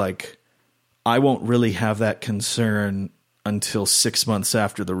now it's like I won't really have that concern until 6 months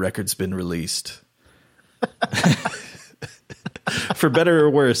after the record's been released. For better or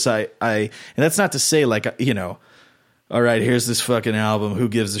worse, I and that's not to say like, all right, here's this fucking album. Who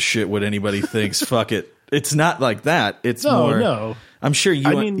gives a shit what anybody thinks? Fuck it. It's not like that. It's more. No. I'm sure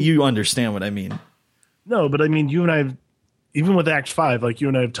you understand what I mean. No, but I mean, you and I, even with Act 5, like you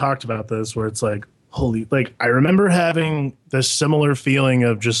and I have talked about this, where it's like, holy, like I remember having this similar feeling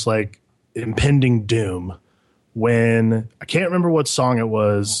of just like impending doom when I can't remember what song it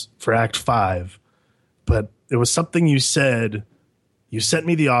was for Act 5, but it was something you said. You sent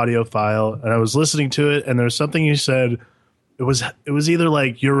me the audio file and I was listening to it, and there was something you said. It was either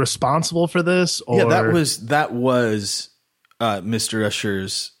like you're responsible for this, or that was Mr.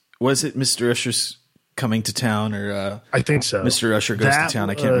 Usher's. Was it Mr. Usher's Coming to Town, or I think so. Mr. Usher Goes to Town?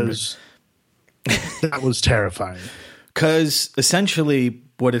 I can't remember. That was terrifying. Because essentially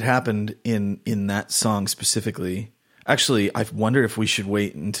what had happened in that song specifically, actually, I wonder if we should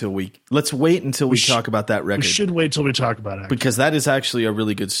wait until we talk about that record. We should wait till we talk about it. Because that is actually a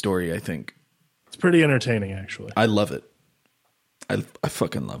really good story, I think. It's pretty entertaining, actually. I love it. I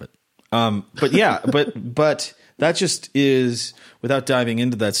fucking love it. But yeah, but that just is, without diving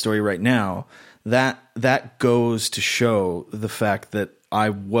into that story right now, that goes to show the fact that I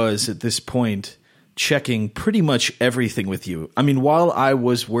was at this point checking pretty much everything with you. I mean, while I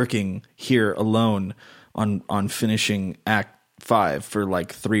was working here alone on finishing Act 5 for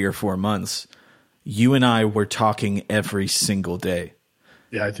like 3 or 4 months, you and I were talking every single day.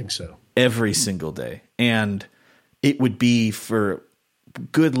 Yeah, I think so. Every single day. And it would be for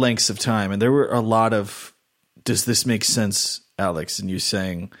good lengths of time. And there were a lot of, does this make sense, Alex? And you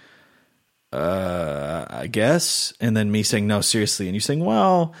saying, I guess. And then me saying, no, seriously. And you saying,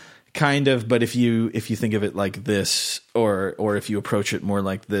 well, kind of, but if you think of it like this, or if you approach it more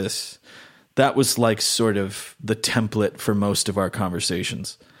like this, that was like sort of the template for most of our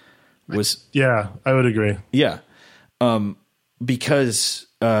conversations. Yeah, I would agree. Yeah. Because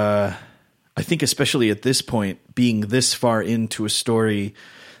I think especially at this point, being this far into a story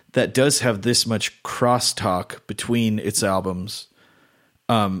that does have this much crosstalk between its albums,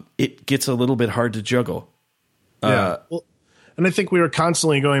 it gets a little bit hard to juggle. Yeah. Well, and I think we were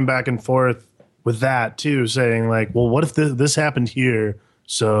constantly going back and forth with that too, saying like, well, what if this happened here?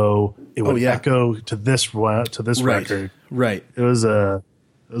 So it would echo to this record. Right. It was a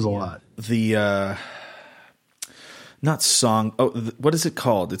lot. The not song. Oh, what is it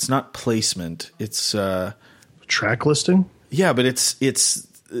called? It's not placement. It's track listing. Yeah, but it's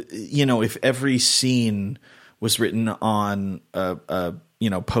if every scene was written on a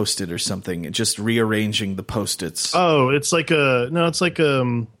Post-it or something, just rearranging the Post-its. Oh, it's like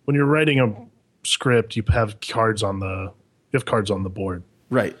when you're writing a script, you have cards on the board.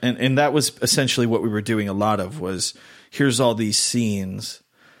 Right. And that was essentially what we were doing a lot of, was here's all these scenes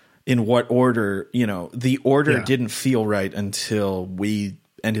in what order, the order didn't feel right until we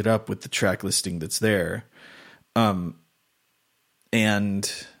ended up with the track listing that's there. And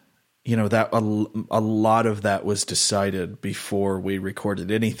that a lot of that was decided before we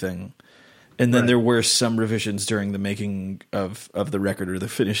recorded anything. And then there were some revisions during the making of the record or the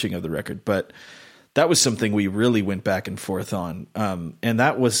finishing of the record. But that was something we really went back and forth on. And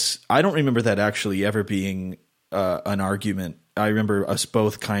that was, I don't remember that actually ever being an argument. I remember us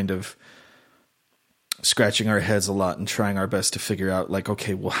both kind of scratching our heads a lot and trying our best to figure out like,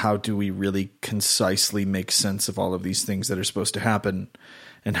 okay, well, how do we really concisely make sense of all of these things that are supposed to happen?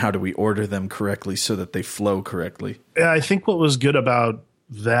 And how do we order them correctly so that they flow correctly? Yeah, I think what was good about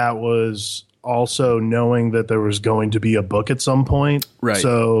that was also knowing that there was going to be a book at some point. Right.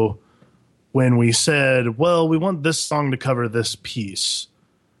 So when we said, well, we want this song to cover this piece,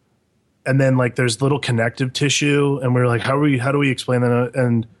 and then like there's little connective tissue, and we were like, how do we explain that?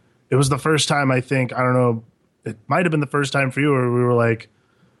 And it was the first time, I think, I don't know, it might have been the first time for you, where we were like,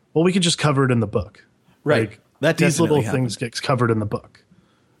 well, we could just cover it in the book. Right. Like, that these little happened. things get covered in the book.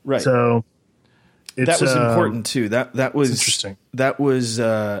 Right. So that was important too. That was interesting. That was,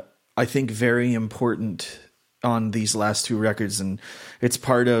 I think, very important on these last two records. And it's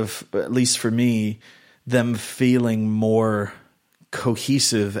part of, at least for me, them feeling more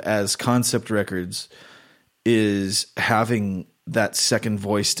cohesive as concept records, is having that second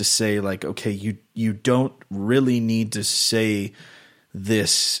voice to say like, okay, you don't really need to say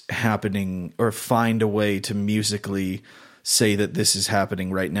this happening or find a way to musically say that this is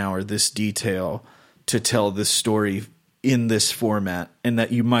happening right now or this detail to tell this story in this format, and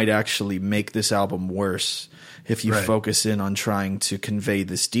that you might actually make this album worse if you focus in on trying to convey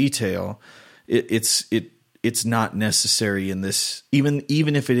this detail. It's not necessary in this, even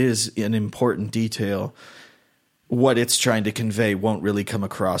if it is an important detail, what it's trying to convey won't really come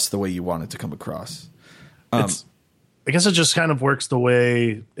across the way you want it to come across. I guess it just kind of works the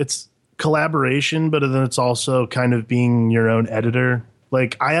way it's collaboration, but then it's also kind of being your own editor.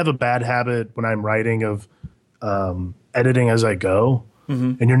 Like I have a bad habit when I'm writing of editing as I go,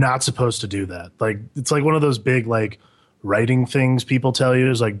 and you're not supposed to do that. Like it's like one of those big like writing things people tell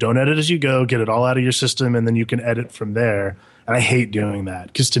you is like, don't edit as you go, get it all out of your system, and then you can edit from there. And I hate doing that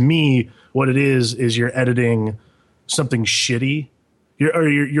because to me, what it is you're editing something shitty.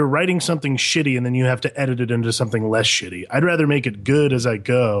 You're writing something shitty and then you have to edit it into something less shitty. I'd rather make it good as I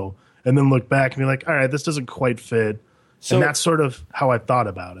go and then look back and be like, all right, this doesn't quite fit. So, and that's sort of how I thought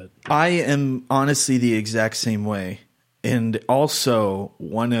about it. I am honestly the exact same way. And also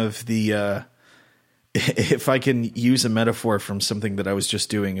one of the, if I can use a metaphor from something that I was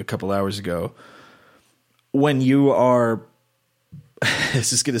just doing a couple hours ago, when you are,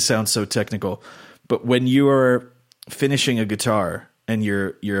 this is going to sound so technical, but when you are finishing a guitar and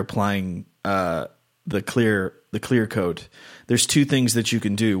you're applying the clear coat, there's two things that you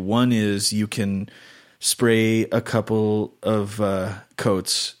can do. One is you can spray a couple of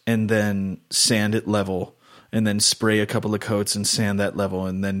coats and then sand it level, and then spray a couple of coats and sand that level,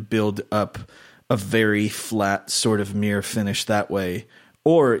 and then build up a very flat sort of mirror finish that way.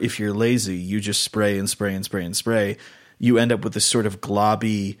 Or if you're lazy, you just spray and spray and spray and spray. You end up with this sort of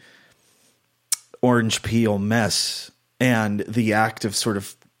globby orange peel mess. And the act of sort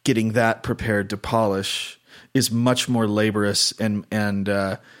of getting that prepared to polish is much more laborious, and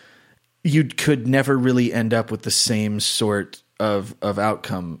you could never really end up with the same sort of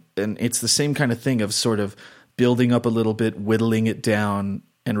outcome. And it's the same kind of thing of sort of building up a little bit, whittling it down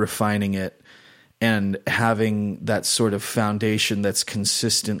and refining it, and having that sort of foundation that's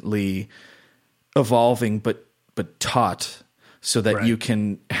consistently evolving but taut, so that right. you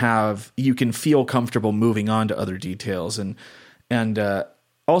can feel comfortable moving on to other details. And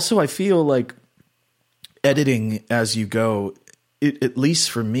also I feel like editing as you go, it, at least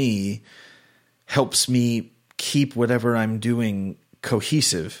for me, helps me keep whatever I'm doing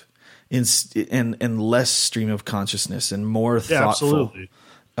cohesive and less stream of consciousness and more thoughtful. Absolutely.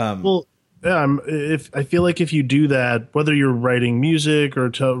 Well, yeah, I feel like if you do that, whether you're writing music or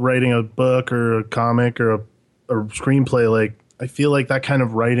writing a book or a comic or a screenplay, like I feel like that kind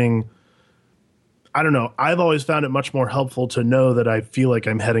of writing, I don't know, I've always found it much more helpful to know that I feel like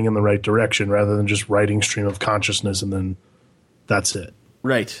I'm heading in the right direction rather than just writing stream of consciousness and then that's it.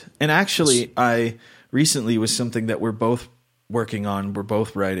 Right. And actually, I recently was something that we're both working on, we're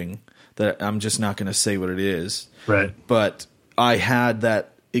both writing, that I'm just not going to say what it is. Right. But I had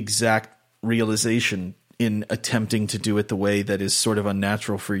that exact realization in attempting to do it the way that is sort of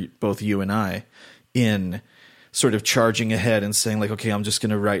unnatural for both you and I, in sort of charging ahead and saying like, okay, I'm just going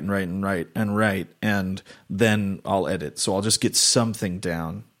to write and write and write and write, and then I'll edit. So I'll just get something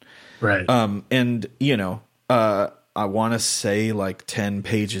down. Right. And you know, I want to say like 10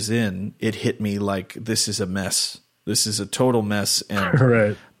 pages in, it hit me like, this is a mess. This is a total mess. And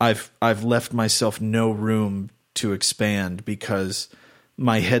right. I've left myself no room to expand because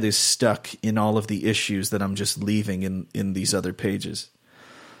my head is stuck in all of the issues that I'm just leaving in these other pages.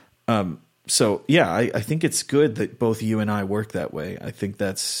 So yeah, I think it's good that both you and I work that way. I think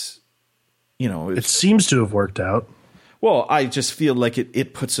that's, you know, it seems to have worked out. Well, I just feel like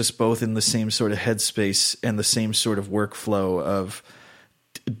it puts us both in the same sort of headspace and the same sort of workflow of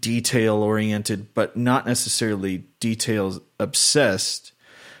detail oriented, but not necessarily details obsessed,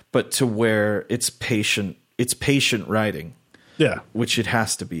 but to where it's patient writing. Yeah. Which it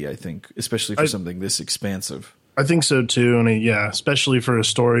has to be, I think, especially for something this expansive. I think so too. And yeah, especially for a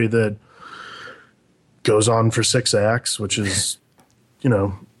story that goes on for 6 acts, which is, you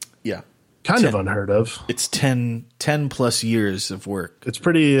know, yeah, kind of unheard of. It's 10 plus years of work. It's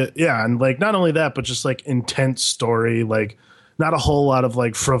pretty, yeah. And like, not only that, but just like intense story, like not a whole lot of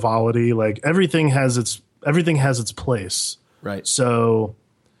like frivolity, like everything has its place. Right. So,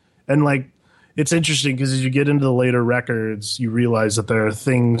 and like, it's interesting because as you get into the later records, you realize that there are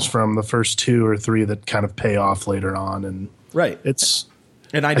things from the first 2 or 3 that kind of pay off later on. And right.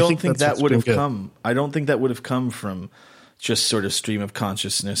 And I don't think that would have come. I don't think that would have come from just sort of stream of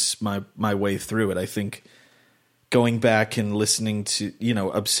consciousness my way through it. I think going back and listening to, you know,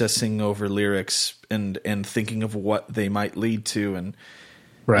 obsessing over lyrics and thinking of what they might lead to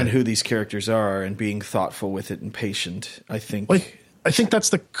and who these characters are and being thoughtful with it and patient. I think that's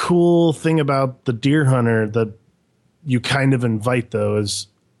the cool thing about the Deer Hunter that you kind of invite, though, is,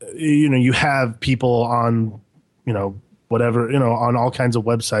 you know, you have people on, you know, whatever, you know, on all kinds of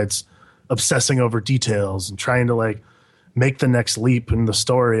websites obsessing over details and trying to like make the next leap in the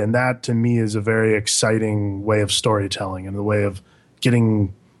story. And that to me is a very exciting way of storytelling and the way of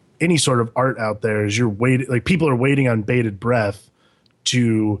getting any sort of art out there is you're waiting, like people are waiting on bated breath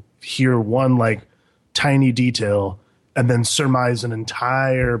to hear one like tiny detail and then surmise an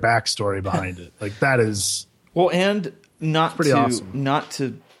entire backstory behind it. Like that is and not pretty awesome. Not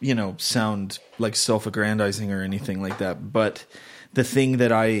to, you know, sound like self-aggrandizing or anything like that, but the thing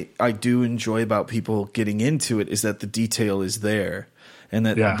that I do enjoy about people getting into it is that the detail is there, and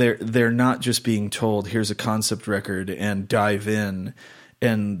that they're not just being told, here's a concept record and dive in,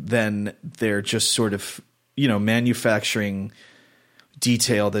 and then they're just sort of, manufacturing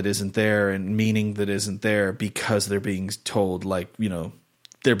detail that isn't there and meaning that isn't there because they're being told,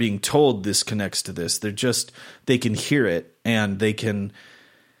 they're being told this connects to this. They can hear it, and they can,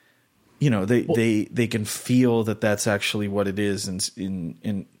 they can feel that that's actually what it is.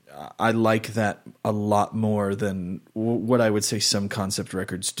 And I like that a lot more than what I would say some concept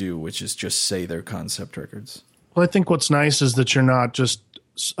records do, which is just say they're concept records. Well, I think what's nice is that you're not just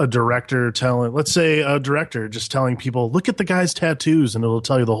a director telling, let's say a director just telling people, look at the guy's tattoos, and it'll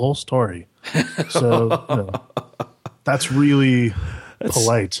tell you the whole story. So that's really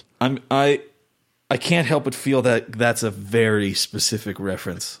polite. I can't help but feel that that's a very specific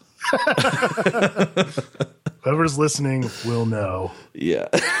reference. Whoever's listening will know. Yeah.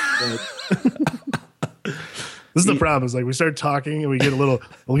 This is the problem. Is we start talking and we'll get a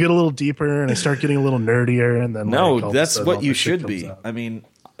little deeper, and I start getting a little nerdier, and then that's what you should be. Out. I mean,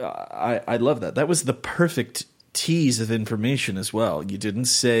 I love that. That was the perfect tease of information as well. You didn't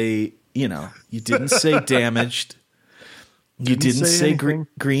say, you didn't say damaged. You didn't say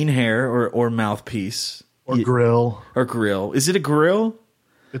green hair or mouthpiece or grill. Or grill. Is it a grill?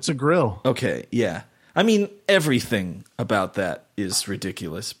 It's a grill. Okay, yeah. I mean, everything about that is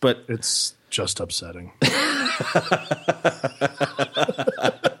ridiculous, but it's just upsetting.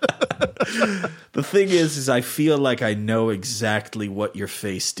 The thing is I feel like I know exactly what your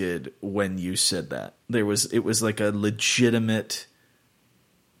face did when you said that. It was like a legitimate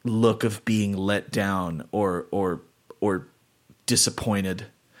look of being let down or disappointed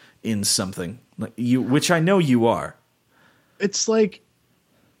in something, like you, which I know you are. It's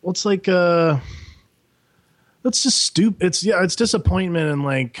just stupid. It's disappointment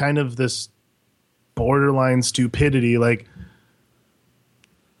and kind of this borderline stupidity.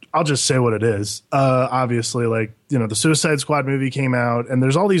 I'll just say what it is. Obviously, the Suicide Squad movie came out, and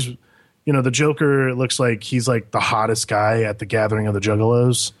there's all these, the Joker looks like he's the hottest guy at the Gathering of the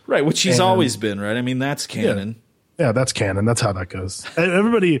Juggalos. Right, which he's always been, right? I mean, that's canon. Yeah, that's canon. That's how that goes.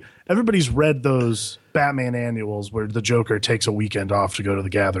 Everybody's read those Batman annuals where the Joker takes a weekend off to go to the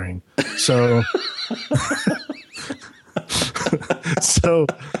Gathering. So,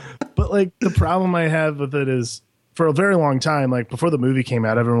 but the problem I have with it is, for a very long time, before the movie came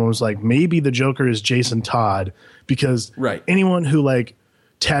out, everyone was like, maybe the Joker is Jason Todd, because anyone who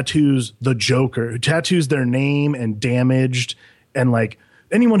tattoos the Joker, who tattoos their name and Damaged, and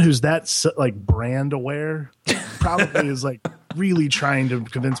anyone who's that brand aware probably is really trying to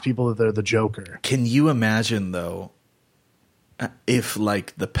convince people that they're the Joker. Can you imagine though, if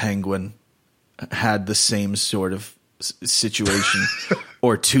the Penguin had the same sort of situation,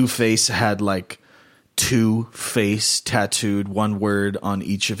 or Two-Face had Two-Face tattooed, one word on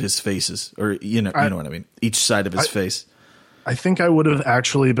each of his faces, or you know what I mean, each side of his face. I think I would have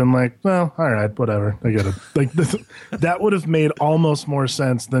actually been well, all right, whatever, I get it. That would have made almost more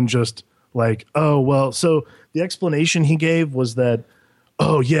sense than just oh, well, so the explanation he gave was that,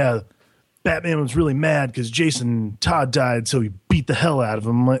 oh yeah, Batman was really mad because Jason Todd died, so he beat the hell out of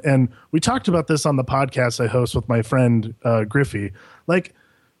him. And we talked about this on the podcast I host with my friend Griffey.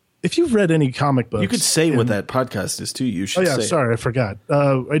 If you've read any comic books, you could say what that podcast is too. You should. Oh yeah, sorry, I forgot.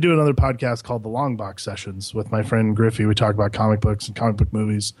 I do another podcast called the Long Box Sessions with my friend Griffey. We talk about comic books and comic book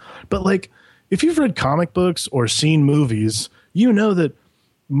movies. But if you've read comic books or seen movies, you know that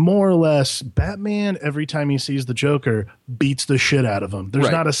more or less Batman, every time he sees the Joker, beats the shit out of him.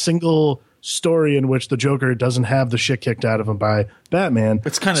 There's not a single story in which the Joker doesn't have the shit kicked out of him by Batman.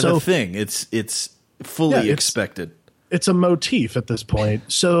 It's kind of the thing. It's fully expected. It's a motif at this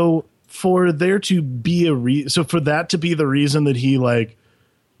point. So for there to be for that to be the reason that he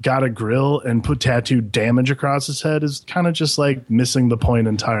got a grill and put tattooed Damage across his head is kind of just missing the point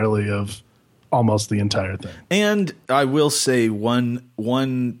entirely of almost the entire thing. And I will say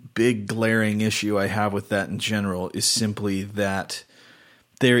one big glaring issue I have with that in general is simply that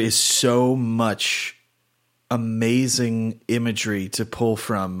there is so much amazing imagery to pull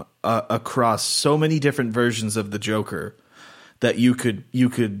from across so many different versions of the Joker that you could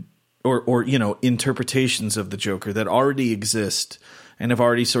or interpretations of the Joker that already exist and have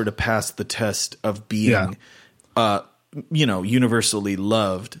already sort of passed the test of being universally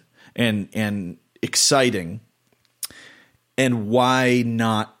loved and exciting. And why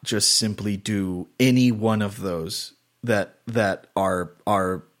not just simply do any one of those that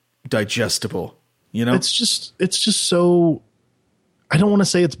are digestible? It's just so, I don't want to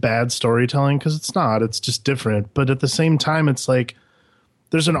say it's bad storytelling because it's not. It's just different. But at the same time, it's like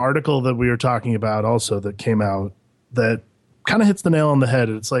there's an article that we were talking about also that came out that kind of hits the nail on the head.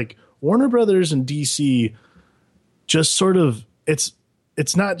 It's like Warner Brothers and DC just sort of it's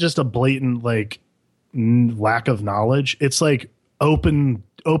not just a blatant like lack of knowledge. It's like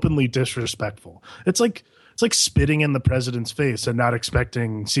openly disrespectful. It's like spitting in the president's face and not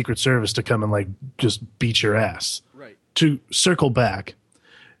expecting Secret Service to come and like just beat your ass. Right. To circle back,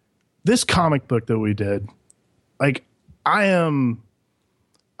 this comic book that we did, like I'm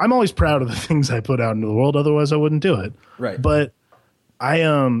always proud of the things I put out into the world. Otherwise I wouldn't do it. Right. But I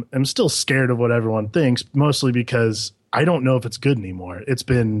am still scared of what everyone thinks, mostly because I don't know if it's good anymore. It's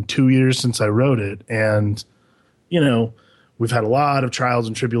been 2 years since I wrote it. And, we've had a lot of trials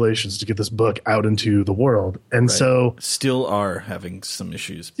and tribulations to get this book out into the world. And Right. so Still are having some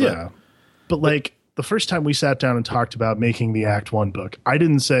issues. yeah. But like the first time we sat down and talked about making the Act One book, I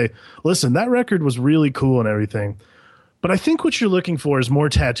didn't say, listen, that record was really cool and everything, but I think what you're looking for is more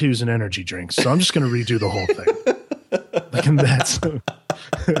tattoos and energy drinks. So I'm just going to redo the whole thing. Like, and that's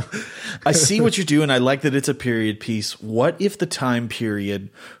I see what you're doing. I like that it's a period piece. What if the time period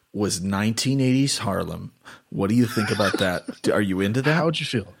was 1980s Harlem? What do you think about that? Are you into that? how would you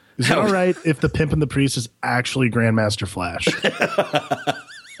feel? Is it all right if the Pimp and the Priest is actually Grandmaster Flash?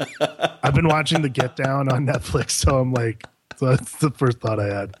 I've been watching the Get Down on Netflix, so I'm like, so that's the first thought I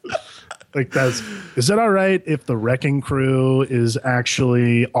had. Like, is it all right if the Wrecking Crew is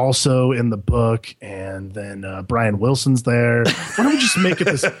actually also in the book and then Brian Wilson's there? Why don't we just make it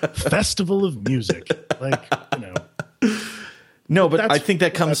this festival of music? Like, No, but I think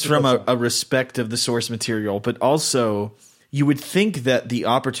that comes from a respect of the source material, but also you would think that the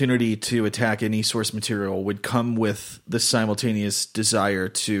opportunity to attack any source material would come with the simultaneous desire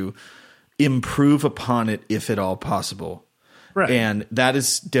to improve upon it if at all possible. Right. And that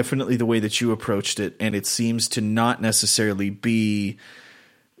is definitely the way that you approached it, and it seems to not necessarily be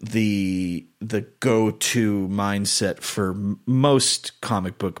the go-to mindset for most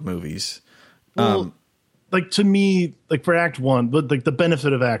comic book movies. Well, like to me, like for Act One, but like the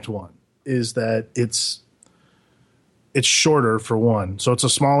benefit of Act One is that it's shorter for one, so it's a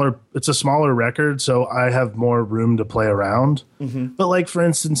smaller record, so I have more room to play around. Mm-hmm. But like for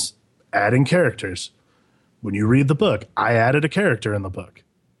instance, adding characters. When you read the book, I added a character in the book.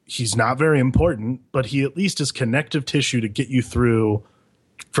 He's not very important, but he at least is connective tissue to get you through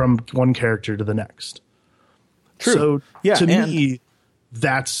from one character to the next. True. So Yeah, to me,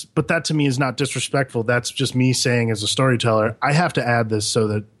 that to me is not disrespectful. That's just me saying as a storyteller, I have to add this so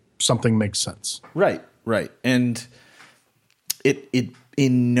that something makes sense. Right. And it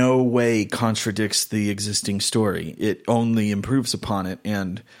in no way contradicts the existing story. It only improves upon it.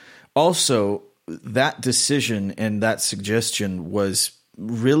 And also, that decision and that suggestion was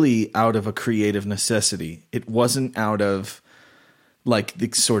really out of a creative necessity. It wasn't out of like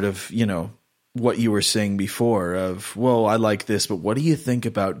the sort of, what you were saying before of, well, I like this, but what do you think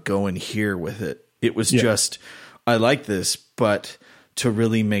about going here with it? It was just, I like this, but to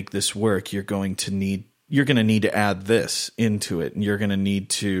really make this work, you're going to need to add this into it, and you're going to need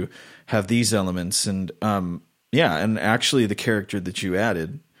to have these elements. And and actually the character that you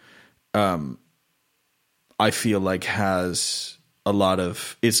added, I feel like has a lot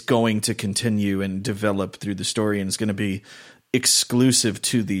of, it's going to continue and develop through the story, and it's going to be exclusive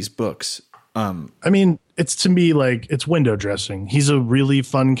to these books. I mean, it's to me like it's window dressing. He's a really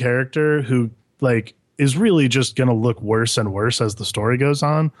fun character who like is really just going to look worse and worse as the story goes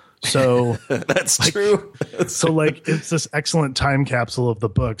on. So That's true. So like it's this excellent time capsule of the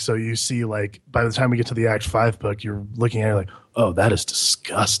book. So you see like by the time we get to the Act 5 book, you're looking at it like, oh, that is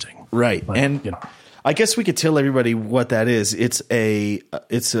disgusting. Right. Like, and I guess we could tell everybody what that is. It's a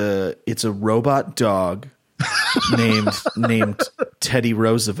robot dog named Teddy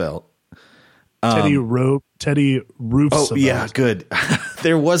Roosevelt. Teddy Roosevelt. Oh yeah, good.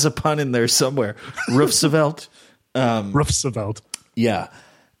 There was a pun in there somewhere. Roosevelt. Roosevelt. Yeah.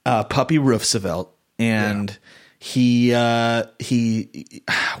 Puppy Roosevelt. And he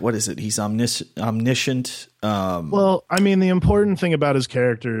what is it? He's omniscient. Well, I mean, the important thing about his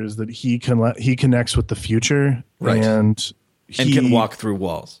character is that he connects with the future, right, and can walk through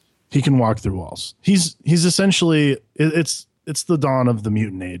walls. He can walk through walls. He's essentially it's the dawn of the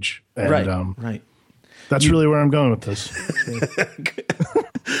mutant age, and, right. That's really where I'm going with this.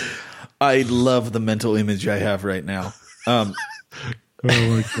 I love the mental image I have right now. Oh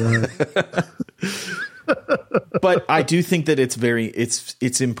my god. But I do think that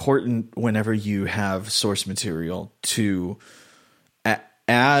it's important whenever you have source material to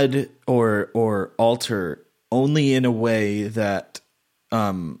add or alter only in a way that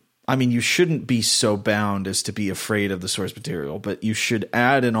I mean, you shouldn't be so bound as to be afraid of the source material, but you should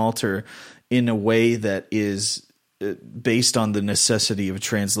add and alter in a way that is based on the necessity of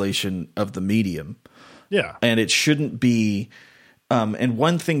translation of the medium. Yeah. And it shouldn't be. And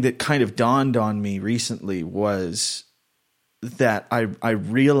one thing that kind of dawned on me recently was that I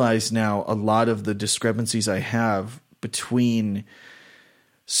realize now a lot of the discrepancies I have between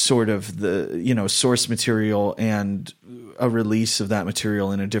sort of the, you know, source material and a release of that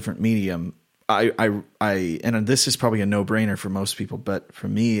material in a different medium. And this is probably a no-brainer for most people, but for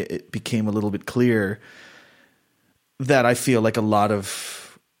me, it became a little bit clear that I feel like a lot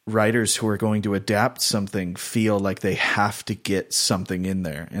of writers who are going to adapt something feel like they have to get something in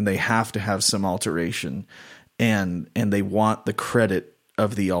there and they have to have some alteration, and they want the credit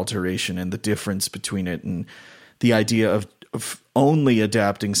of the alteration and the difference between it. And the idea of only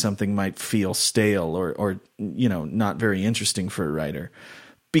adapting something might feel stale or, you know, not very interesting for a writer,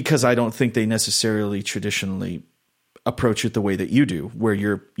 because I don't think they necessarily traditionally approach it the way that you do, where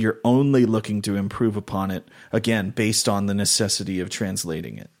you're only looking to improve upon it, again, based on the necessity of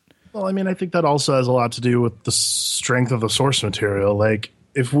translating it. Well, I mean, I think that also has a lot to do with the strength of the source material. Like,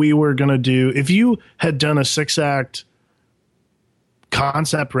 if you had done a 6-act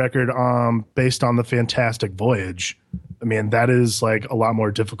concept record based on the Fantastic Voyage, I mean, that is like a lot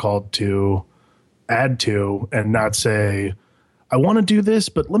more difficult to add to and not say, I want to do this,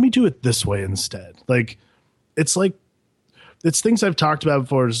 but let me do it this way instead. Like, it's things I've talked about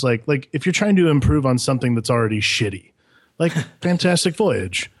before. It's like if you're trying to improve on something that's already shitty, like Fantastic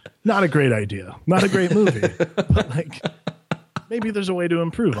Voyage, not a great idea, not a great movie, but like maybe there's a way to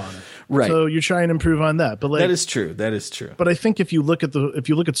improve on it. Right. So you try and improve on that. But like, that is true. But I think if you look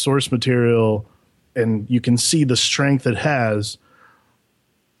at source material and you can see the strength it has,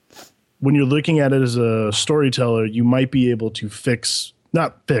 when you're looking at it as a storyteller, you might be able to fix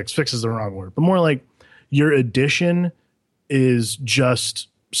is the wrong word, but more like your addition is just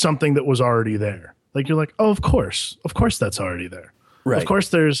something that was already there. Like, you're like, oh, of course that's already there. Right. Of course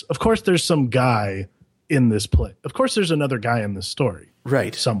there's some guy in this play. Of course there's another guy in this story.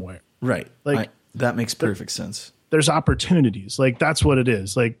 Right. Somewhere. Right. Like, that makes perfect sense. There's opportunities. Like, that's what it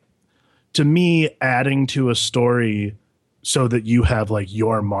is. Like, to me, adding to a story so that you have like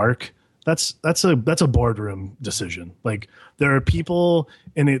your mark, that's a boardroom decision. Like, there are people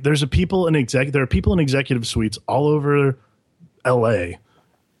in executive suites all over LA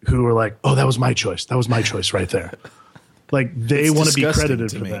who are like, oh, that was my choice. That was my choice right there. Like, they want to be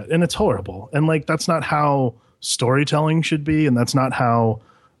credited for that. And it's horrible. And like, that's not how storytelling should be. And that's not how,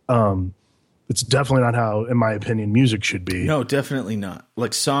 it's definitely not how, in my opinion, music should be. No, definitely not.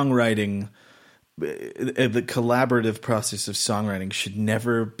 Like, songwriting, the collaborative process of songwriting should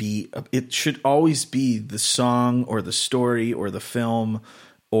never be, it should always be the song or the story or the film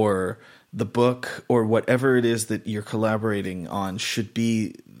or the book or whatever it is that you're collaborating on should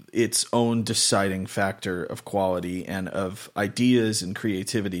be its own deciding factor of quality and of ideas and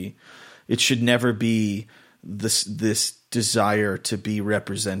creativity. It should never be this desire to be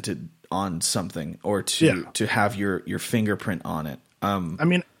represented on something or to have your fingerprint on it. I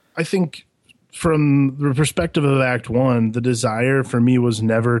mean, I think from the perspective of Act One, the desire for me was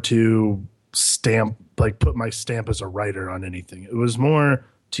never to put my stamp as a writer on anything. It was more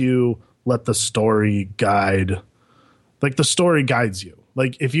to let the story guide, like the story guides you.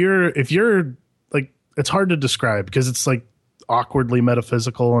 Like, if you're like, it's hard to describe because it's like awkwardly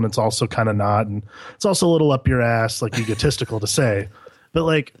metaphysical and it's also kind of not, and it's also a little up your ass, like egotistical to say, but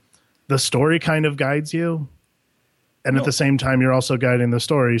like the story kind of guides you. And at the same time, you're also guiding the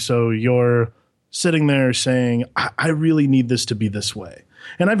story. So you're sitting there saying, I really need this to be this way.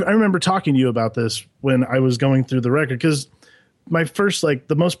 And I remember talking to you about this when I was going through the record, because my first, like,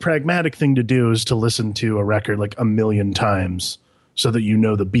 the most pragmatic thing to do is to listen to a record like a million times so that you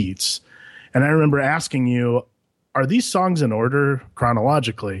know the beats. And I remember asking you, are these songs in order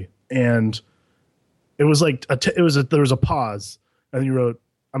chronologically? And it was like, there was a pause, and you wrote,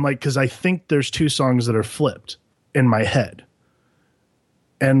 I'm like, because I think there's 2 songs that are flipped in my head.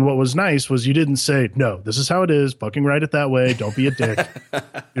 And what was nice was you didn't say, no, this is how it is, fucking write it that way, don't be a dick.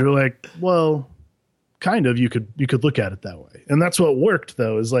 You were like, well, kind of, you could look at it that way. And that's what worked,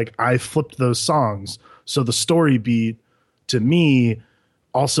 though, is like I flipped those songs. So the story beat to me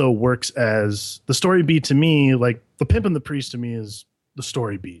also works as the story beat to me, like The Pimp and the Priest to me is the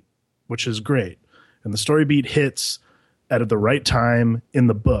story beat, which is great. And the story beat hits at the right time in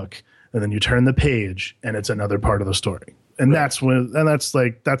the book, and then you turn the page and it's another part of the story. And that's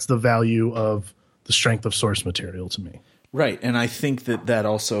the value of the strength of source material to me. Right. And I think that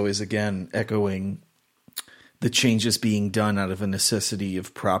also is, again, echoing the changes being done out of a necessity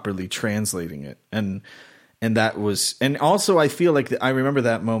of properly translating it. And that was, and also I feel like I remember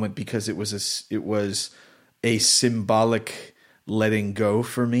that moment because it was a symbolic letting go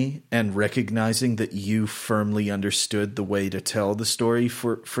for me and recognizing that you firmly understood the way to tell the story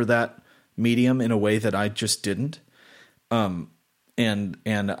for that medium in a way that I just didn't. And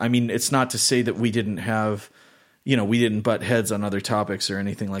I mean, it's not to say that we didn't have, we didn't butt heads on other topics or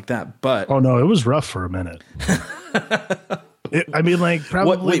anything like that, but. Oh no, it was rough for a minute.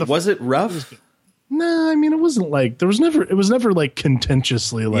 Probably. Was it rough? No, I mean, it wasn't like it was never like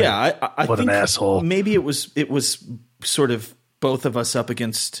contentiously like, I what think an asshole. Maybe it was sort of both of us up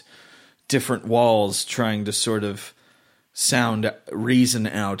against different walls trying to sort of reason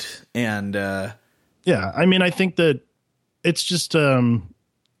out. And, yeah, I mean, I think that it's just,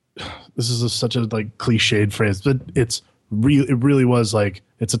 this is such a like cliched phrase, but it really was like,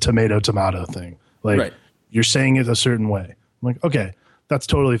 it's a tomato thing. Like right. You're saying it a certain way. I'm like, okay, that's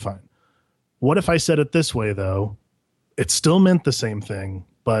totally fine. What if I said it this way though? It still meant the same thing,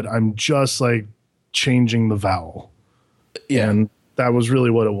 but I'm just like changing the vowel. Yeah. And that was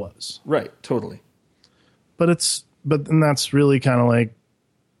really what it was. Right. Totally. But that's really kind of like,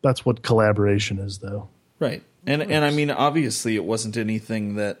 that's what collaboration is though. Right. And I mean, obviously it wasn't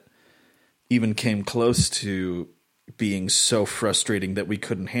anything that even came close to being so frustrating that we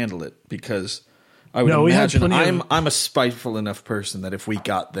couldn't handle it, because I would imagine I'm a spiteful enough person that if we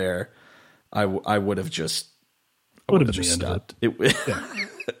got there, I would have just stopped.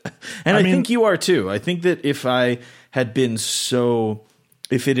 And I think you are too. I think that if I had been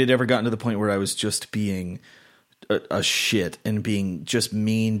if it had ever gotten to the point where I was just being a shit and being just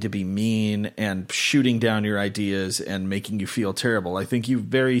mean to be mean and shooting down your ideas and making you feel terrible, I think you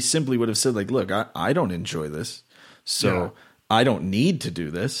very simply would have said like, look, I don't enjoy this. So I don't need to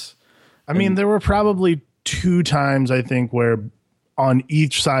do this. I mean, there were probably 2 times I think where on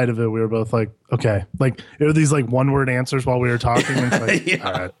each side of it, we were both like, okay, like it were these like 1-word answers while we were talking. And it's like,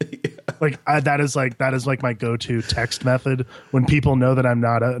 all right. Yeah. Like that is like my go-to text method. When people know that I'm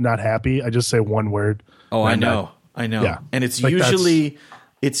not happy, I just say 1 word. Oh, I know. Yeah. And it's like usually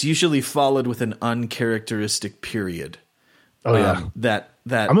followed with an uncharacteristic period. Oh yeah. That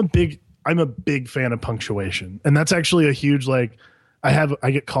I'm a big fan of punctuation. And that's actually a huge, like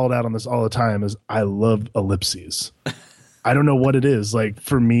I get called out on this all the time, is I love ellipses. I don't know what it is. Like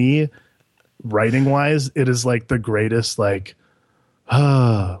for me, writing wise, it is like the greatest, like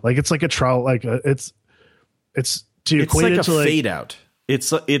it's like a trial, like it's to equate it to like fade out.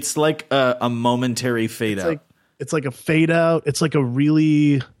 It's like a momentary fade out. It's like a fade out. It's like a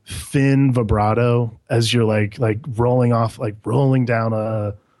really thin vibrato as you're like rolling down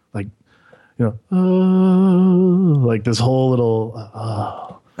a like this whole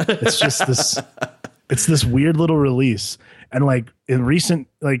little. It's just this. It's this weird little release. And like in recent,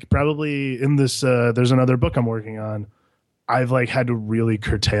 like probably in this, there's another book I'm working on. I've like had to really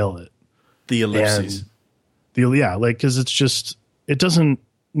curtail it. The ellipses. Cause it's just, it doesn't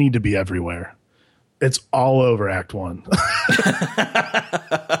need to be everywhere. It's all over Act 1.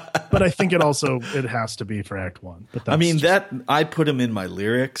 But I think it has to be for Act 1. But I mean, I put them in my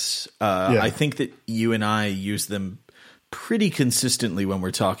lyrics. I think that you and I use them pretty consistently when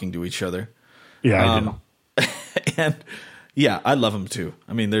we're talking to each other. Yeah, I do. And yeah, I love them too.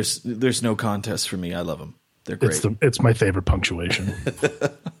 I mean, there's no contest for me. I love them. They're great. It's my favorite punctuation,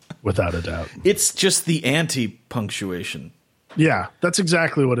 without a doubt. It's just the anti-punctuation. Yeah, that's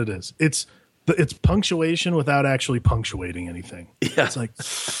exactly what it is. It's punctuation without actually punctuating anything. Yeah. It's like,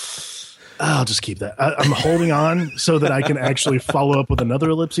 I'll just keep that. I'm holding on so that I can actually follow up with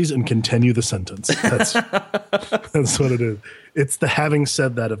another ellipses and continue the sentence. That's what it is. It's the having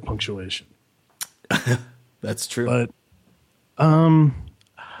said that of punctuation. That's true. But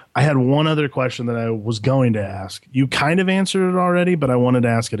I had one other question that I was going to ask. You kind of answered it already, but I wanted to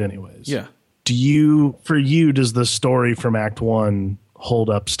ask it anyways. Yeah. Does the story from Act 1 hold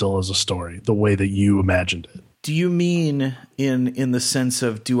up still as a story, the way that you imagined it? Do you mean in the sense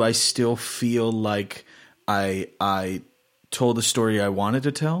of, do I still feel like I told the story I wanted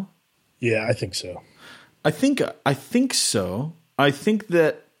to tell? Yeah, I think so. I think so. I think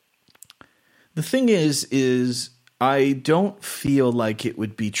that the thing is I don't feel like it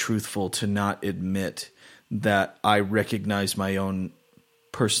would be truthful to not admit that I recognize my own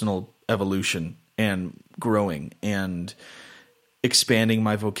personal evolution and growing and expanding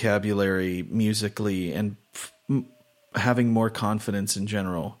my vocabulary musically and having more confidence in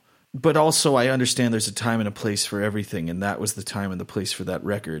general. But also I understand there's a time and a place for everything, and that was the time and the place for that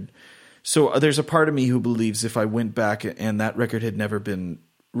record. So there's a part of me who believes if I went back and that record had never been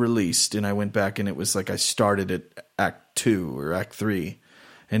released, and I went back and it was like I started at Act 2 or Act 3,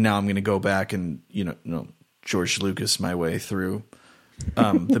 and now I'm going to go back and George Lucas my way through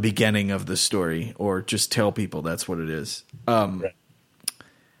the beginning of the story, or just tell people that's what it is. Right.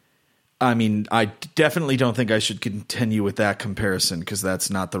 I mean, I definitely don't think I should continue with that comparison, because that's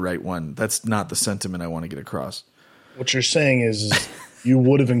not the right one. That's not the sentiment I want to get across. What you're saying is you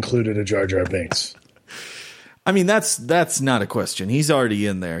would have included a Jar Jar Binks. I mean, that's not a question. He's already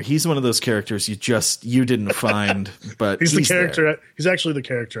in there. He's one of those characters you didn't find, but he's the character. There. He's actually the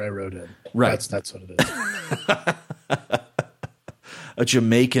character I wrote in. Right. That's what it is. A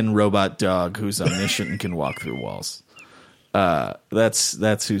Jamaican robot dog who's omniscient and can walk through walls.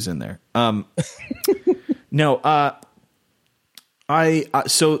 That's who's in there. No.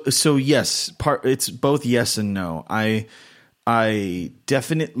 So yes. It's both yes and no. I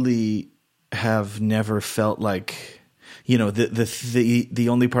definitely have never felt like, the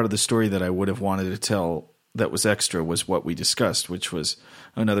only part of the story that I would have wanted to tell that was extra was what we discussed, which was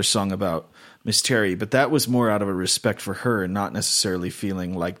another song about Miss Terry. But that was more out of a respect for her and not necessarily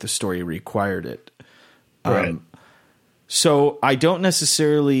feeling like the story required it. Right. So I don't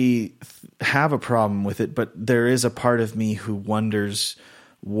necessarily have a problem with it, but there is a part of me who wonders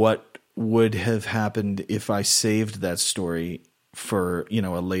what would have happened if I saved that story for,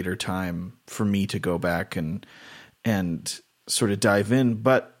 a later time for me to go back and sort of dive in.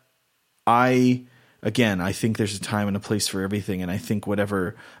 But I think there's a time and a place for everything. And I think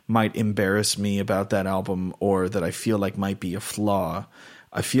whatever might embarrass me about that album, or that I feel like might be a flaw,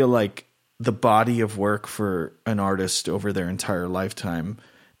 I feel like the body of work for an artist over their entire lifetime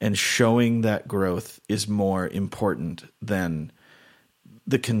and showing that growth is more important than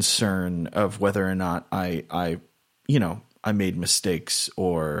the concern of whether or not I made mistakes,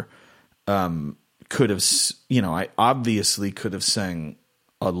 or could have, I obviously could have sang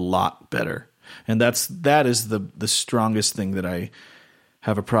a lot better. And that is the strongest thing that I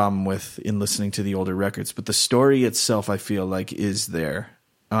have a problem with in listening to the older records. But the story itself, I feel like, is there.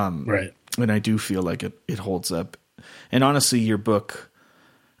 Right. And I do feel like it holds up. And honestly, your book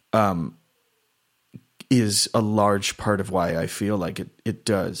is a large part of why I feel like it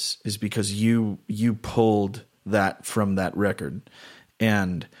does, is because you pulled that from that record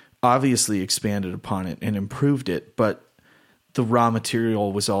and obviously expanded upon it and improved it, but the raw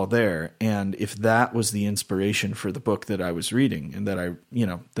material was all there. And if that was the inspiration for the book that I was reading and that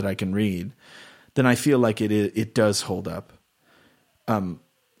I can read, then I feel like it does hold up.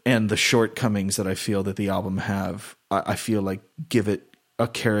 And the shortcomings that I feel that the album have, I feel like give it a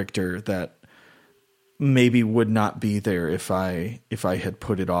character that maybe would not be there if I had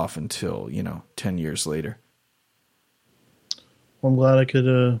put it off until, 10 years later. Well, I'm glad I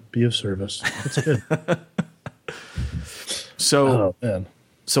could be of service. That's good. So, man.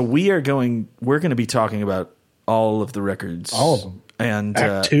 So we're going to be talking about all of the records. All of them. And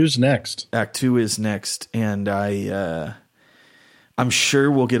Act 2's next. Act 2 is next. And I'm sure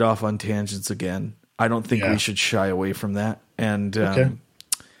we'll get off on tangents again. I don't think we should shy away from that. And okay.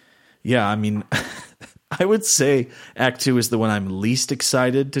 I mean, I would say Act 2 is the one I'm least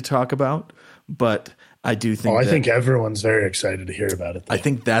excited to talk about, but I do think I think everyone's very excited to hear about it, though. I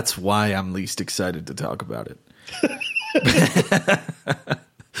think that's why I'm least excited to talk about it.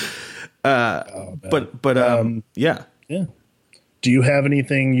 Yeah. Do you have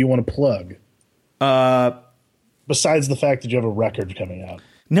anything you want to plug? Besides the fact that you have a record coming out.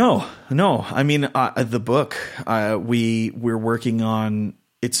 No. I mean, the book, we're working on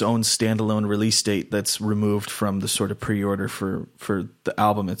its own standalone release date that's removed from the sort of pre-order for the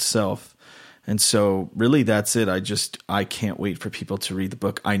album itself. And so really that's it. I can't wait for people to read the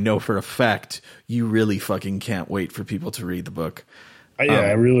book. I know for a fact you really fucking can't wait for people to read the book. I'm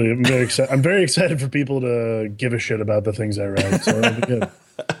very excited. I'm very excited for people to give a shit about the things I write. So that'll be good.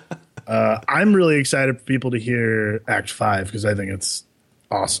 I'm really excited for people to hear Act 5 because I think it's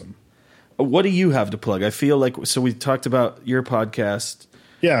awesome. What do you have to plug? I feel like, so we talked about your podcast.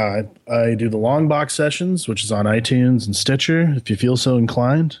 Yeah, I do the Long Box Sessions, which is on iTunes and Stitcher, if you feel so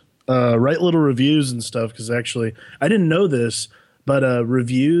inclined. Write little reviews and stuff because actually, I didn't know this, but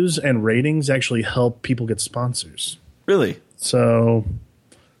reviews and ratings actually help people get sponsors. Really? So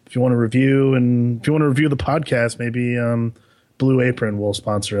if you want to review the podcast, maybe Blue Apron will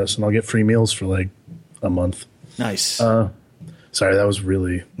sponsor us and I'll get free meals for like a month. Nice. Sorry, that was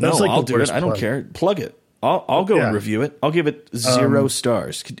really... I'll do it. I don't care. Plug it. I'll go and review it. I'll give it 0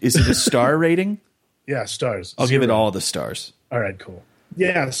 stars. Is it a star rating? Yeah, stars. I'll give it all the stars. All right, cool.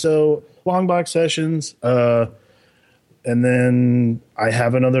 Yeah, so Long Box Sessions. And then I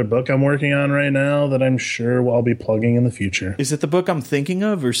have another book I'm working on right now that I'm sure I'll be plugging in the future. Is it the book I'm thinking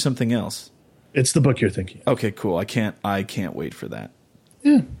of or something else? It's the book you're thinking of. Okay, cool. I can't wait for that.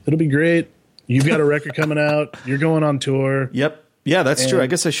 Yeah, it'll be great. You've got a record coming out. You're going on tour. Yep. Yeah, that's true. I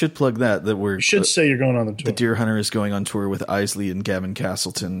guess I should plug that we're You should say you're going on the tour. the Deer Hunter is going on tour with Isley and Gavin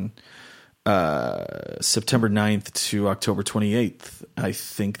Castleton September 9th to October 28th. I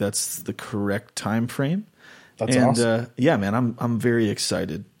think that's the correct time frame. That's awesome. Yeah, man, I'm very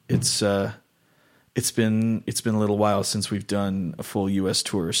excited. It's been a little while since we've done a full US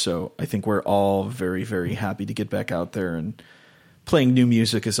tour, so I think we're all very, very happy to get back out there, and playing new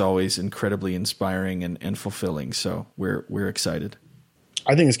music is always incredibly inspiring and fulfilling. So we're excited.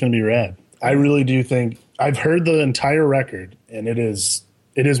 I think it's going to be rad. I really do think I've heard the entire record, and it is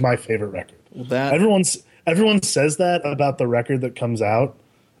my favorite record. Well, everyone says that about the record that comes out.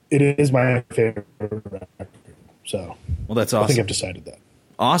 It is my favorite record. So, well, that's awesome. I think I've decided that.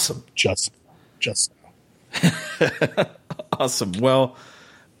 Awesome. Just now. Awesome. Well,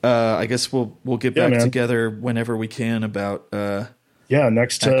 I guess we'll get back together whenever we can about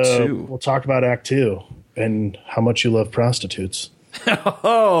next Act 2. We'll talk about Act 2 and how much you love prostitutes.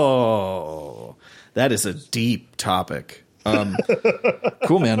 Oh, that is a deep topic.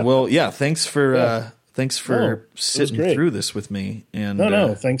 Cool, man. Well, yeah, thanks for sitting through this with me. And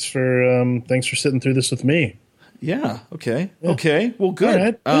thanks for sitting through this with me. Yeah. Okay. Yeah. Okay. Well,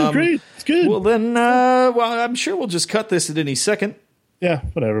 good. All right. Great. It's good. Well, then, I'm sure we'll just cut this at any second. Yeah.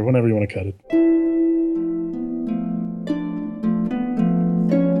 Whatever. Whenever you want to cut it.